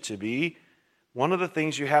wants you to be, one of the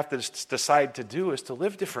things you have to decide to do is to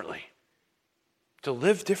live differently. To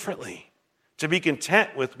live differently. To be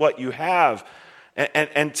content with what you have.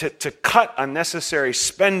 And to cut unnecessary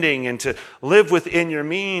spending and to live within your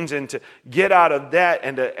means and to get out of debt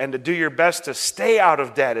and to do your best to stay out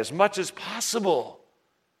of debt as much as possible.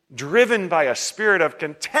 Driven by a spirit of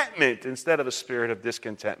contentment instead of a spirit of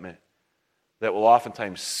discontentment that will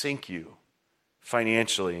oftentimes sink you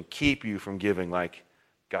financially and keep you from giving like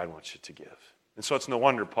God wants you to give. And so it's no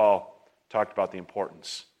wonder Paul talked about the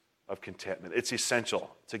importance of contentment. It's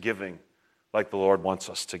essential to giving like the Lord wants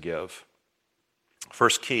us to give.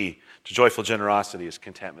 First key to joyful generosity is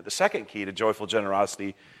contentment. The second key to joyful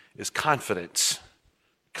generosity is confidence.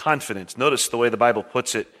 Confidence. Notice the way the Bible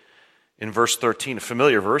puts it in verse 13, a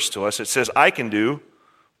familiar verse to us. It says, I can do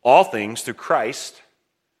all things through Christ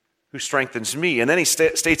who strengthens me. And then he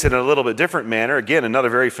states it in a little bit different manner. Again, another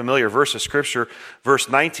very familiar verse of Scripture, verse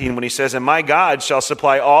 19, when he says, and my God shall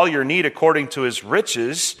supply all your need according to his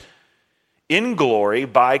riches in glory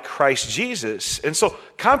by Christ Jesus. And so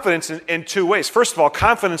confidence in 2 ways. First of all,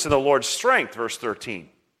 confidence in the Lord's strength, verse 13.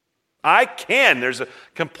 I can. There's a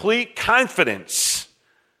complete confidence.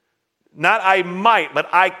 Not I might, but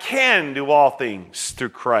I can do all things through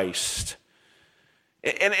Christ.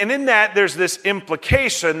 And in that, there's this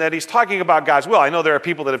implication that he's talking about God's will. I know there are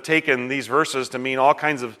people that have taken these verses to mean all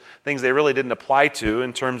kinds of things they really didn't apply to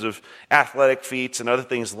in terms of athletic feats and other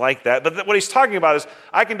things like that. But what he's talking about is,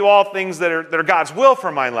 I can do all things that are God's will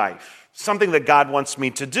for my life, something that God wants me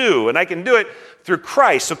to do, and I can do it through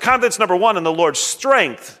Christ. So confidence number 1 in the Lord's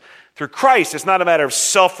strength. Through Christ, it's not a matter of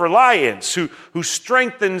self-reliance, who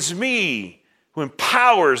strengthens me, who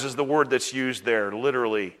empowers is the word that's used there,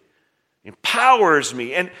 literally. Empowers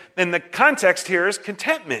me. And the context here is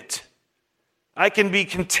contentment. I can be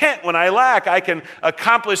content when I lack. I can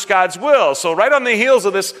accomplish God's will. So right on the heels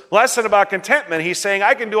of this lesson about contentment, he's saying,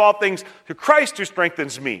 I can do all things through Christ who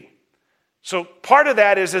strengthens me. So part of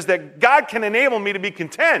that is that God can enable me to be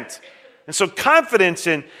content. And so confidence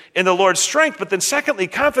in the Lord's strength, but then secondly,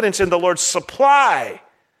 confidence in the Lord's supply.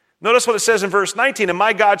 Notice what it says in verse 19, and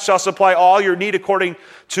my God shall supply all your need according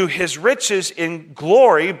to his riches in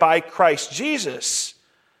glory by Christ Jesus.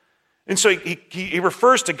 And so he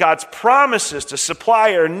refers to God's promises to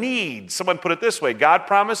supply our needs. Someone put it this way, God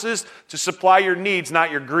promises to supply your needs,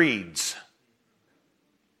 not your greeds.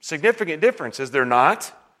 Significant difference, is there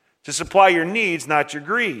not? To supply your needs, not your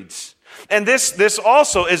greeds. And this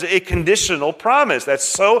also is a conditional promise. That's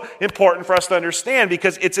so important for us to understand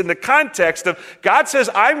because it's in the context of God says,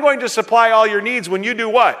 I'm going to supply all your needs when you do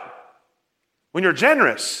what? When you're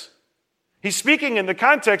generous. He's speaking in the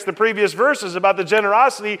context of the previous verses about the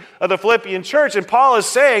generosity of the Philippian church. And Paul is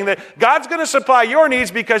saying that God's going to supply your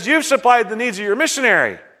needs because you've supplied the needs of your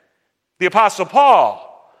missionary, the Apostle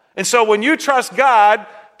Paul. And so when you trust God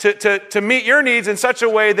to meet your needs in such a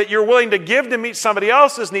way that you're willing to give to meet somebody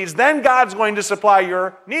else's needs, then God's going to supply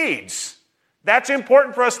your needs. That's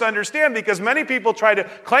important for us to understand because many people try to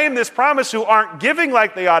claim this promise who aren't giving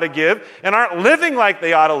like they ought to give and aren't living like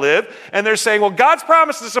they ought to live. And they're saying, well, God's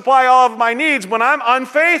promised to supply all of my needs when I'm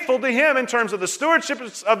unfaithful to Him in terms of the stewardship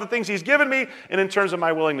of the things He's given me and in terms of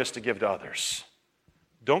my willingness to give to others.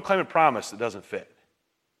 Don't claim a promise that doesn't fit.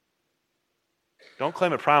 Don't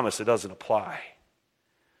claim a promise that doesn't apply.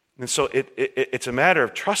 And so it's a matter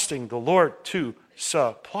of trusting the Lord to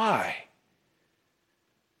supply.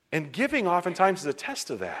 And giving oftentimes is a test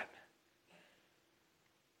of that.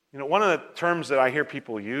 One of the terms that I hear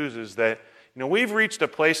people use is that, we've reached a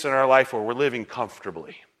place in our life where we're living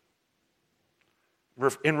comfortably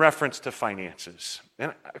in reference to finances.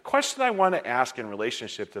 And a question I want to ask in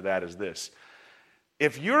relationship to that is this.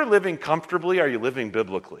 If you're living comfortably, are you living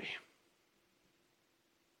biblically?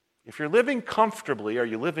 If you're living comfortably, are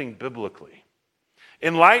you living biblically?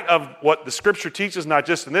 In light of what the Scripture teaches, not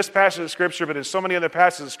just in this passage of Scripture, but in so many other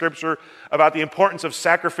passages of Scripture, about the importance of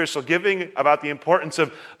sacrificial giving, about the importance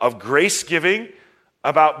of grace giving,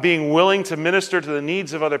 about being willing to minister to the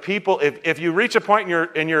needs of other people, if you reach a point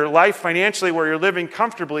in your life financially where you're living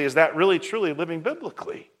comfortably, is that really truly living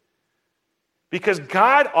biblically? Because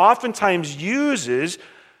God oftentimes uses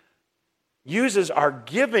our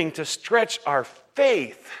giving to stretch our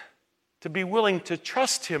faith, to be willing to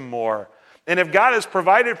trust Him more. And if God has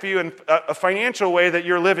provided for you in a financial way that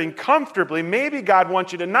you're living comfortably, maybe God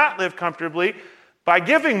wants you to not live comfortably by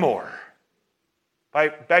giving more,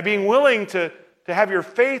 by being willing to have your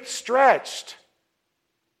faith stretched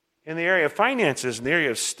in the area of finances, in the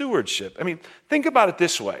area of stewardship. I mean, think about it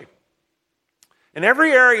this way. In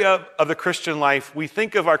every area of the Christian life, we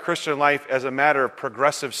think of our Christian life as a matter of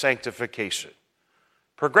progressive sanctification.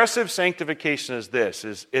 Progressive sanctification is this: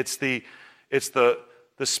 it's the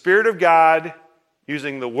Spirit of God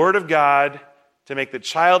using the Word of God to make the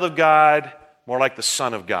child of God more like the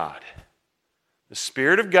Son of God. The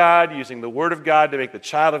Spirit of God using the Word of God to make the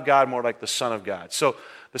child of God more like the Son of God. So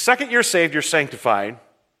the second you're saved, you're sanctified.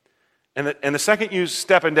 And the second you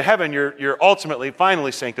step into heaven, you're ultimately,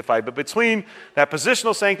 finally sanctified. But between that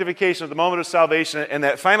positional sanctification at the moment of salvation and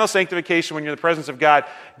that final sanctification when you're in the presence of God,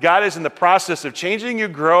 God is in the process of changing you,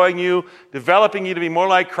 growing you, developing you to be more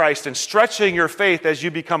like Christ, and stretching your faith as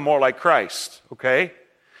you become more like Christ. Okay?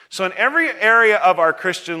 So in every area of our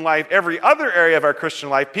Christian life, every other area of our Christian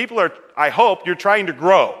life, people are, I hope, you're trying to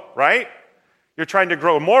grow, right? You're trying to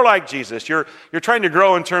grow more like Jesus. You're trying to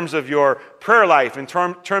grow in terms of your prayer life, in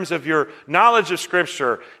terms of your knowledge of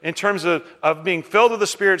Scripture, in terms of being filled with the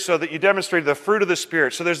Spirit so that you demonstrate the fruit of the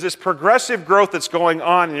Spirit. So there's this progressive growth that's going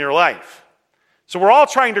on in your life. So we're all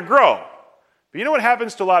trying to grow. But you know what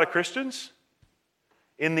happens to a lot of Christians?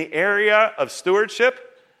 In the area of stewardship,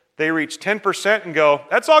 they reach 10% and go,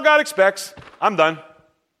 that's all God expects. I'm done.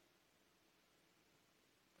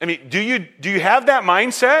 I mean, do you have that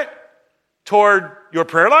mindset toward your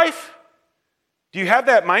prayer life? Do you have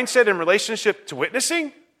that mindset in relationship to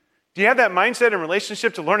witnessing? Do you have that mindset in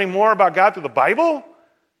relationship to learning more about God through the Bible?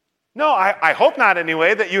 No, I hope not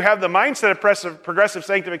anyway, that you have the mindset of progressive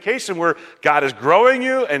sanctification where God is growing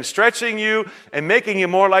you and stretching you and making you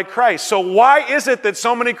more like Christ. So why is it that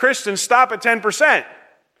so many Christians stop at 10%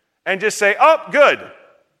 and just say, oh, good?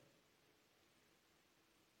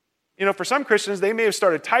 For some Christians, they may have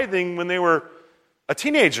started tithing when they were a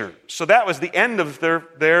teenager. So that was the end of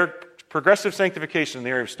their progressive sanctification in the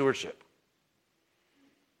area of stewardship.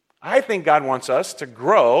 I think God wants us to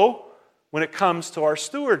grow when it comes to our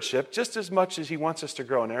stewardship just as much as He wants us to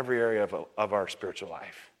grow in every area of our spiritual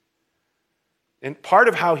life. And part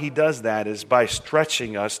of how He does that is by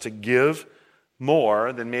stretching us to give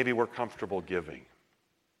more than maybe we're comfortable giving.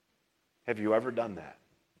 Have you ever done that?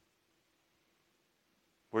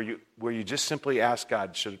 Where you just simply ask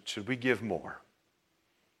God, should we give more?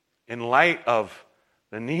 In light of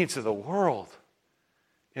the needs of the world,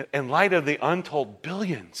 in light of the untold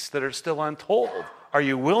billions that are still untold, are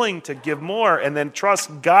you willing to give more and then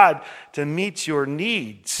trust God to meet your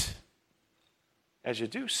needs as you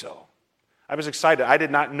do so? I was excited. I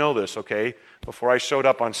did not know this, okay, before I showed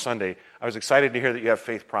up on Sunday. I was excited to hear that you have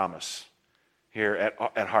Faith Promise here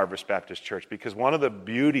at Harvest Baptist Church, because one of the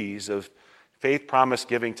beauties of Faith Promise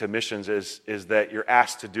giving to missions is that you're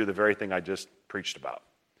asked to do the very thing I just preached about.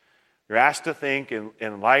 You're asked to think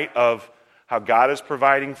in light of how God is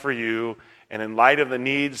providing for you and in light of the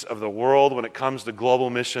needs of the world when it comes to global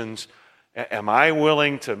missions, am I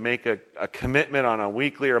willing to make a commitment on a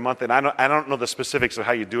weekly or a monthly? And I don't know the specifics of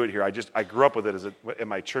how you do it here. I grew up with it in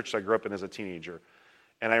my church I grew up in as a teenager.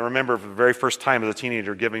 And I remember for the very first time as a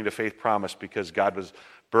teenager giving to Faith Promise because God was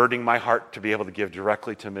burdening my heart to be able to give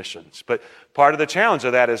directly to missions. But part of the challenge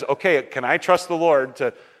of that is, okay, can I trust the Lord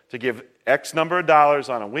to to give X number of dollars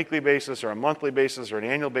on a weekly basis or a monthly basis or an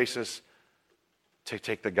annual basis to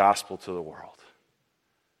take the gospel to the world.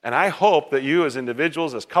 And I hope that you as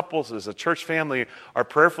individuals, as couples, as a church family are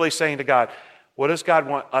prayerfully saying to God, what does God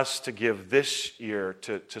want us to give this year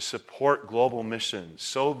to support global missions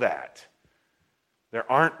so that there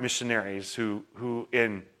aren't missionaries who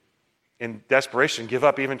in desperation give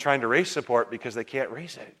up even trying to raise support because they can't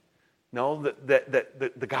raise it? No, that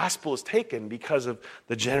the gospel is taken because of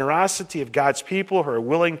the generosity of God's people who are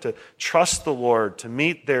willing to trust the Lord to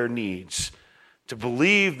meet their needs, to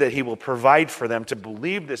believe that He will provide for them, to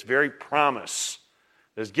believe this very promise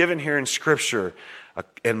that is given here in Scripture.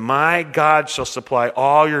 And my God shall supply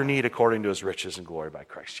all your need according to His riches and glory by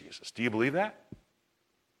Christ Jesus. Do you believe that?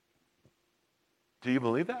 Do you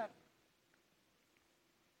believe that?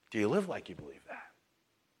 Do you live like you believe that?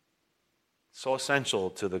 So essential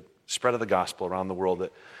to the spread of the gospel around the world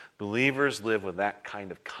that believers live with that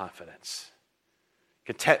kind of confidence.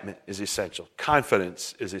 Contentment is essential.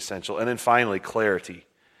 Confidence is essential. And then finally, clarity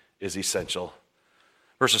is essential.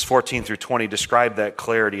 Verses 14 through 20 describe that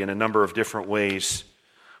clarity in a number of different ways.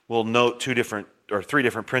 We'll note three different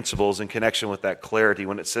principles in connection with that clarity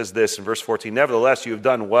when it says this in verse 14, nevertheless, you have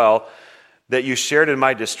done well that you shared in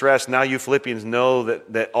my distress. Now you Philippians know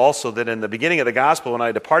that also that in the beginning of the gospel, when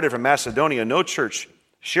I departed from Macedonia, no church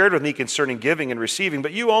shared with me concerning giving and receiving,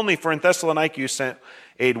 but you only, for in Thessalonica you sent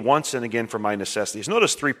aid once and again for my necessities.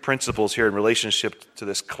 Notice three principles here in relationship to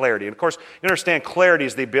this clarity. And of course, you understand clarity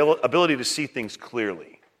is the ability to see things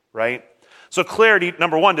clearly, right? So clarity,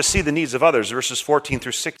 number one, to see the needs of others. Verses 14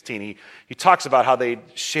 through 16, he talks about how they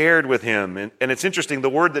shared with him. And it's interesting, the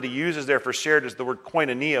word that he uses there for shared is the word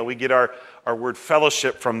koinonia. We get our word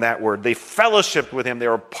fellowship from that word. They fellowshiped with him. They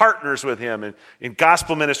were partners with him in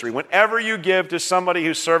gospel ministry. Whenever you give to somebody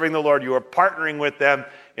who's serving the Lord, you are partnering with them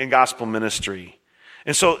in gospel ministry.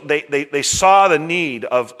 And so they saw the need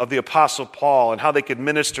of the Apostle Paul and how they could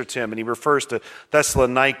minister to him. And he refers to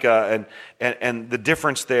Thessalonica and the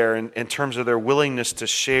difference there in terms of their willingness to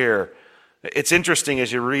share. It's interesting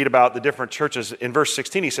as you read about the different churches. In verse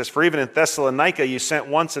 16, he says, for even in Thessalonica you sent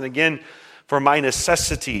once and again for my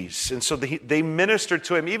necessities. And so they ministered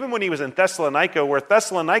to him even when he was in Thessalonica, where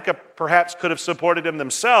Thessalonica perhaps could have supported him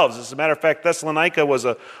themselves. As a matter of fact, Thessalonica was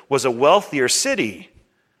a wealthier city.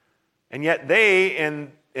 And yet they,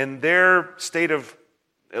 in their state of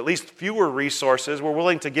at least fewer resources, were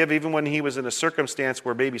willing to give even when he was in a circumstance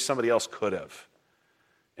where maybe somebody else could have.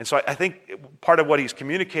 And so I think part of what he's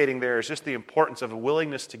communicating there is just the importance of a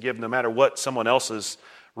willingness to give no matter what someone else's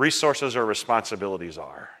resources or responsibilities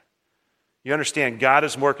are. You understand, God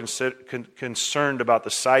is more concerned about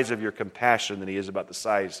the size of your compassion than He is about the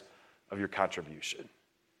size of your contribution.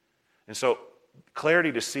 And so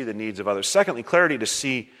clarity to see the needs of others. Secondly, clarity to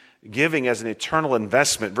see giving as an eternal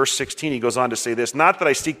investment. Verse 16, he goes on to say this, not that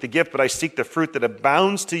I seek the gift, but I seek the fruit that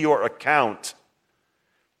abounds to your account.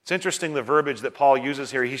 It's interesting the verbiage that Paul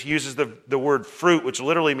uses here. He uses the word fruit, which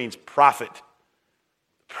literally means profit.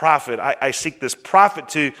 Profit. I seek this profit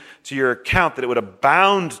to your account, that it would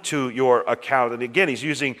abound to your account. And again, he's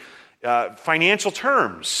using financial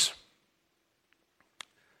terms.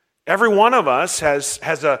 Every one of us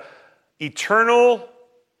has a eternal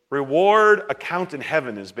reward account in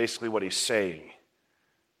heaven is basically what he's saying.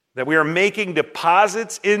 That we are making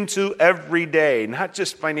deposits into every day, not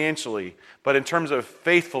just financially, but in terms of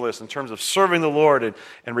faithfulness, in terms of serving the Lord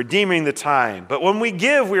and redeeming the time. But when we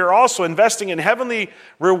give, we are also investing in heavenly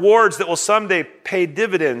rewards that will someday pay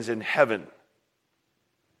dividends in heaven.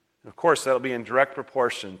 And of course, that'll be in direct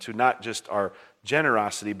proportion to not just our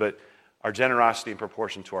generosity, but our generosity in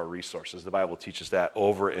proportion to our resources. The Bible teaches that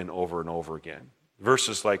over and over and over again.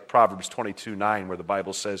 Verses like Proverbs 22:9, where the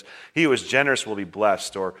Bible says, he who is generous will be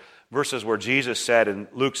blessed. Or verses where Jesus said in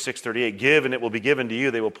Luke 6:38, give and it will be given to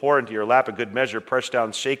you. They will pour into your lap a good measure, pressed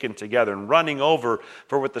down, shaken together, and running over.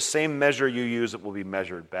 For with the same measure you use, it will be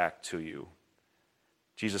measured back to you.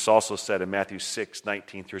 Jesus also said in Matthew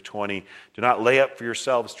 6:19 through 20, do not lay up for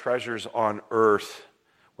yourselves treasures on earth,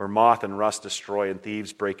 where moth and rust destroy and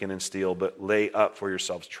thieves break in and steal, but lay up for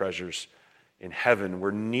yourselves treasures in heaven,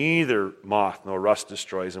 where neither moth nor rust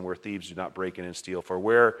destroys and where thieves do not break in and steal. For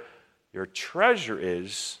where your treasure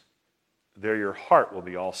is, there your heart will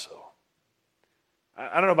be also.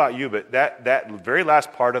 I don't know about you, but that very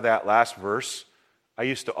last part of that last verse, I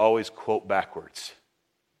used to always quote backwards.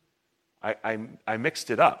 I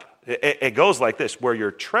mixed it up. It goes like this, where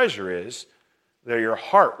your treasure is, there your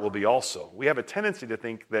heart will be also. We have a tendency to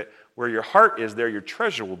think that where your heart is, there your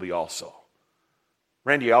treasure will be also.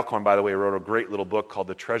 Randy Alcorn, by the way, wrote a great little book called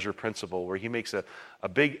The Treasure Principle, where he makes a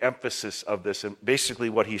big emphasis of this. And basically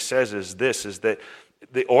what he says is this, is that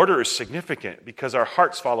the order is significant because our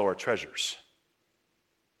hearts follow our treasures.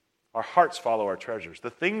 Our hearts follow our treasures. The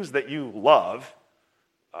things that you love,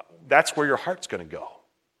 that's where your heart's going to go.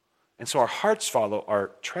 And so our hearts follow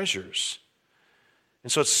our treasures.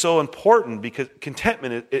 And so it's so important because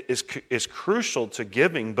contentment is crucial to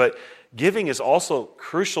giving, but giving is also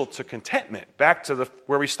crucial to contentment, back to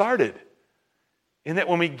where we started. In that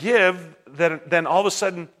when we give, then all of a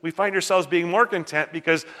sudden we find ourselves being more content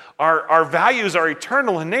because our values are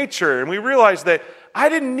eternal in nature. And we realize that I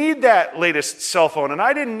didn't need that latest cell phone, and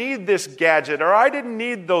I didn't need this gadget, or I didn't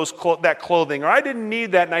need that clothing, or I didn't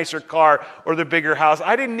need that nicer car or the bigger house.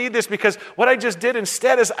 I didn't need this because what I just did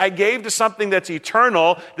instead is I gave to something that's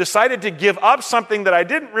eternal, decided to give up something that I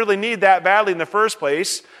didn't really need that badly in the first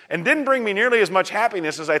place, and didn't bring me nearly as much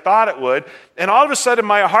happiness as I thought it would. And all of a sudden,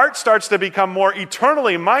 my heart starts to become more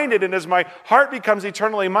eternally minded. And as my heart becomes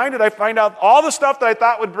eternally minded, I find out all the stuff that I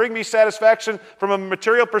thought would bring me satisfaction from a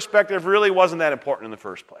material perspective really wasn't that important in the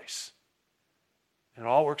first place. And it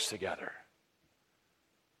all works together.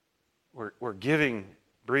 Where giving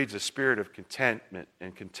breeds a spirit of contentment,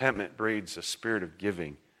 and contentment breeds a spirit of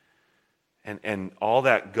giving. And all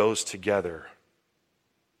that goes together,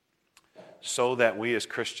 so that we as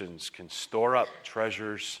Christians can store up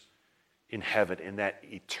treasures in heaven, in that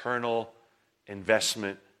eternal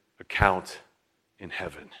investment account in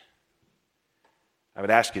heaven. I would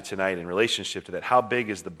ask you tonight, in relationship to that, how big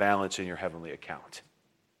is the balance in your heavenly account?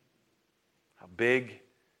 How big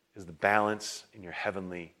is the balance in your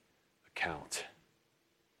heavenly account?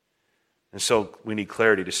 And so we need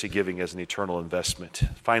clarity to see giving as an eternal investment.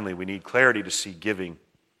 Finally, we need clarity to see giving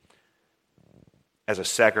as a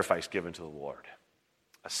sacrifice given to the Lord.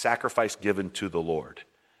 A sacrifice given to the Lord.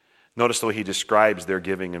 Notice the way he describes their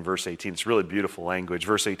giving in verse 18. It's really beautiful language.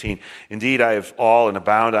 Verse 18, indeed I have all and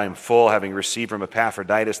abound, I am full, having received from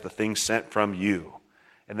Epaphroditus the things sent from you.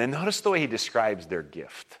 And then notice the way he describes their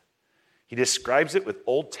gift. He describes it with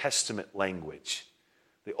Old Testament language.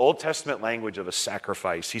 The Old Testament language of a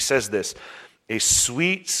sacrifice. He says this, a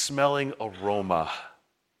sweet-smelling aroma.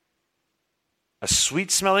 A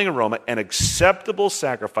sweet-smelling aroma, an acceptable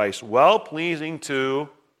sacrifice, well-pleasing to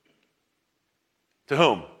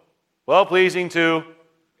whom? Well-pleasing to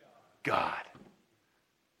God.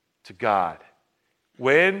 To God.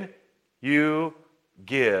 When you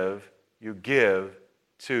give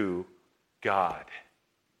to God.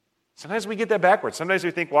 Sometimes we get that backwards. Sometimes we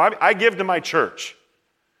think, well, I give to my church.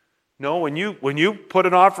 No, when you put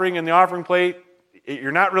an offering in the offering plate,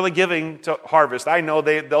 you're not really giving to Harvest. I know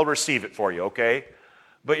they'll receive it for you, okay?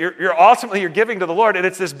 But you're ultimately giving to the Lord, and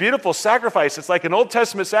it's this beautiful sacrifice. It's like an Old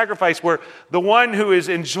Testament sacrifice where the one who is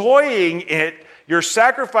enjoying it, your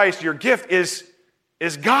sacrifice, your gift is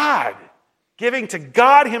God, giving to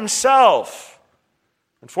God himself.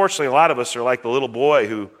 Unfortunately, a lot of us are like the little boy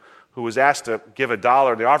who was asked to give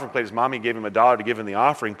 $1 in the offering plate. His mommy gave him $1 to give in the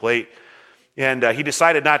offering plate. And he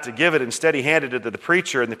decided not to give it. Instead, he handed it to the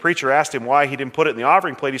preacher, and the preacher asked him why he didn't put it in the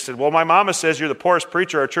offering plate. He said, well, my mama says you're the poorest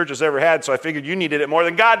preacher our church has ever had, so I figured you needed it more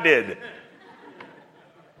than God did.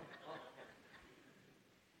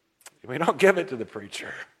 We don't give it to the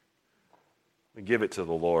preacher. We give it to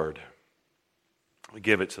the Lord. We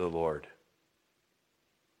give it to the Lord.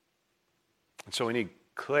 And so we need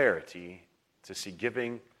clarity to see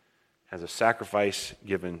giving as a sacrifice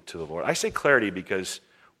given to the Lord. I say clarity because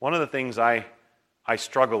one of the things I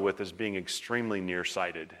struggle with is being extremely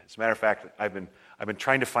nearsighted. As a matter of fact, I've been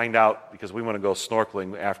trying to find out, because we want to go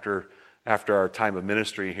snorkeling after our time of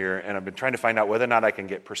ministry here, and I've been trying to find out whether or not I can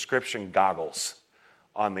get prescription goggles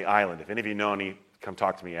on the island. If any of you know any, come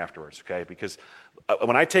talk to me afterwards, okay? Because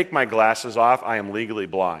when I take my glasses off, I am legally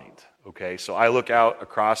blind, okay? So I look out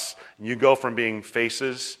across, and you go from being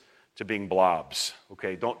faces to being blobs,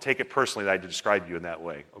 okay? Don't take it personally that I described you in that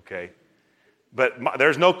way, okay? But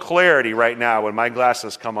there's no clarity right now when my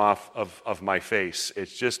glasses come off of my face.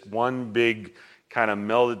 It's just one big kind of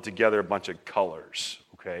melded together bunch of colors,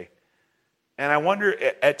 okay? And I wonder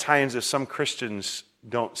at times if some Christians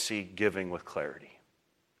don't see giving with clarity.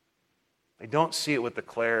 They don't see it with the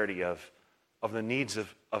clarity of the needs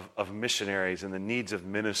of missionaries and the needs of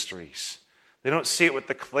ministries. They don't see it with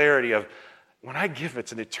the clarity of, when I give,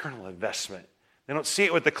 it's an eternal investment. They don't see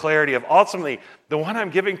it with the clarity of, ultimately, the one I'm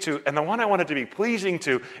giving to and the one I want it to be pleasing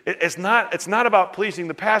to, it's not about pleasing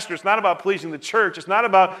the pastor. It's not about pleasing the church. It's not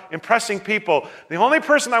about impressing people. The only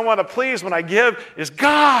person I want to please when I give is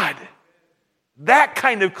God. That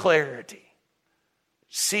kind of clarity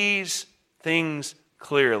sees things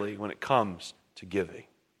clearly when it comes to giving.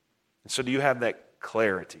 And so do you have that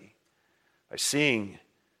clarity by seeing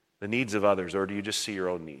the needs of others, or do you just see your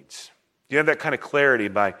own needs? Do you have that kind of clarity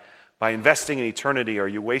by By investing in eternity, are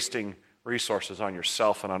you wasting resources on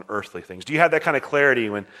yourself and on earthly things? Do you have that kind of clarity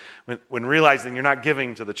when realizing you're not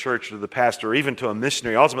giving to the church or to the pastor or even to a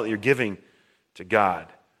missionary? Ultimately, you're giving to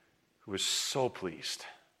God, who is so pleased.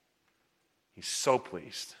 He's so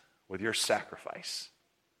pleased with your sacrifice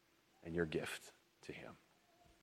and your gift to him.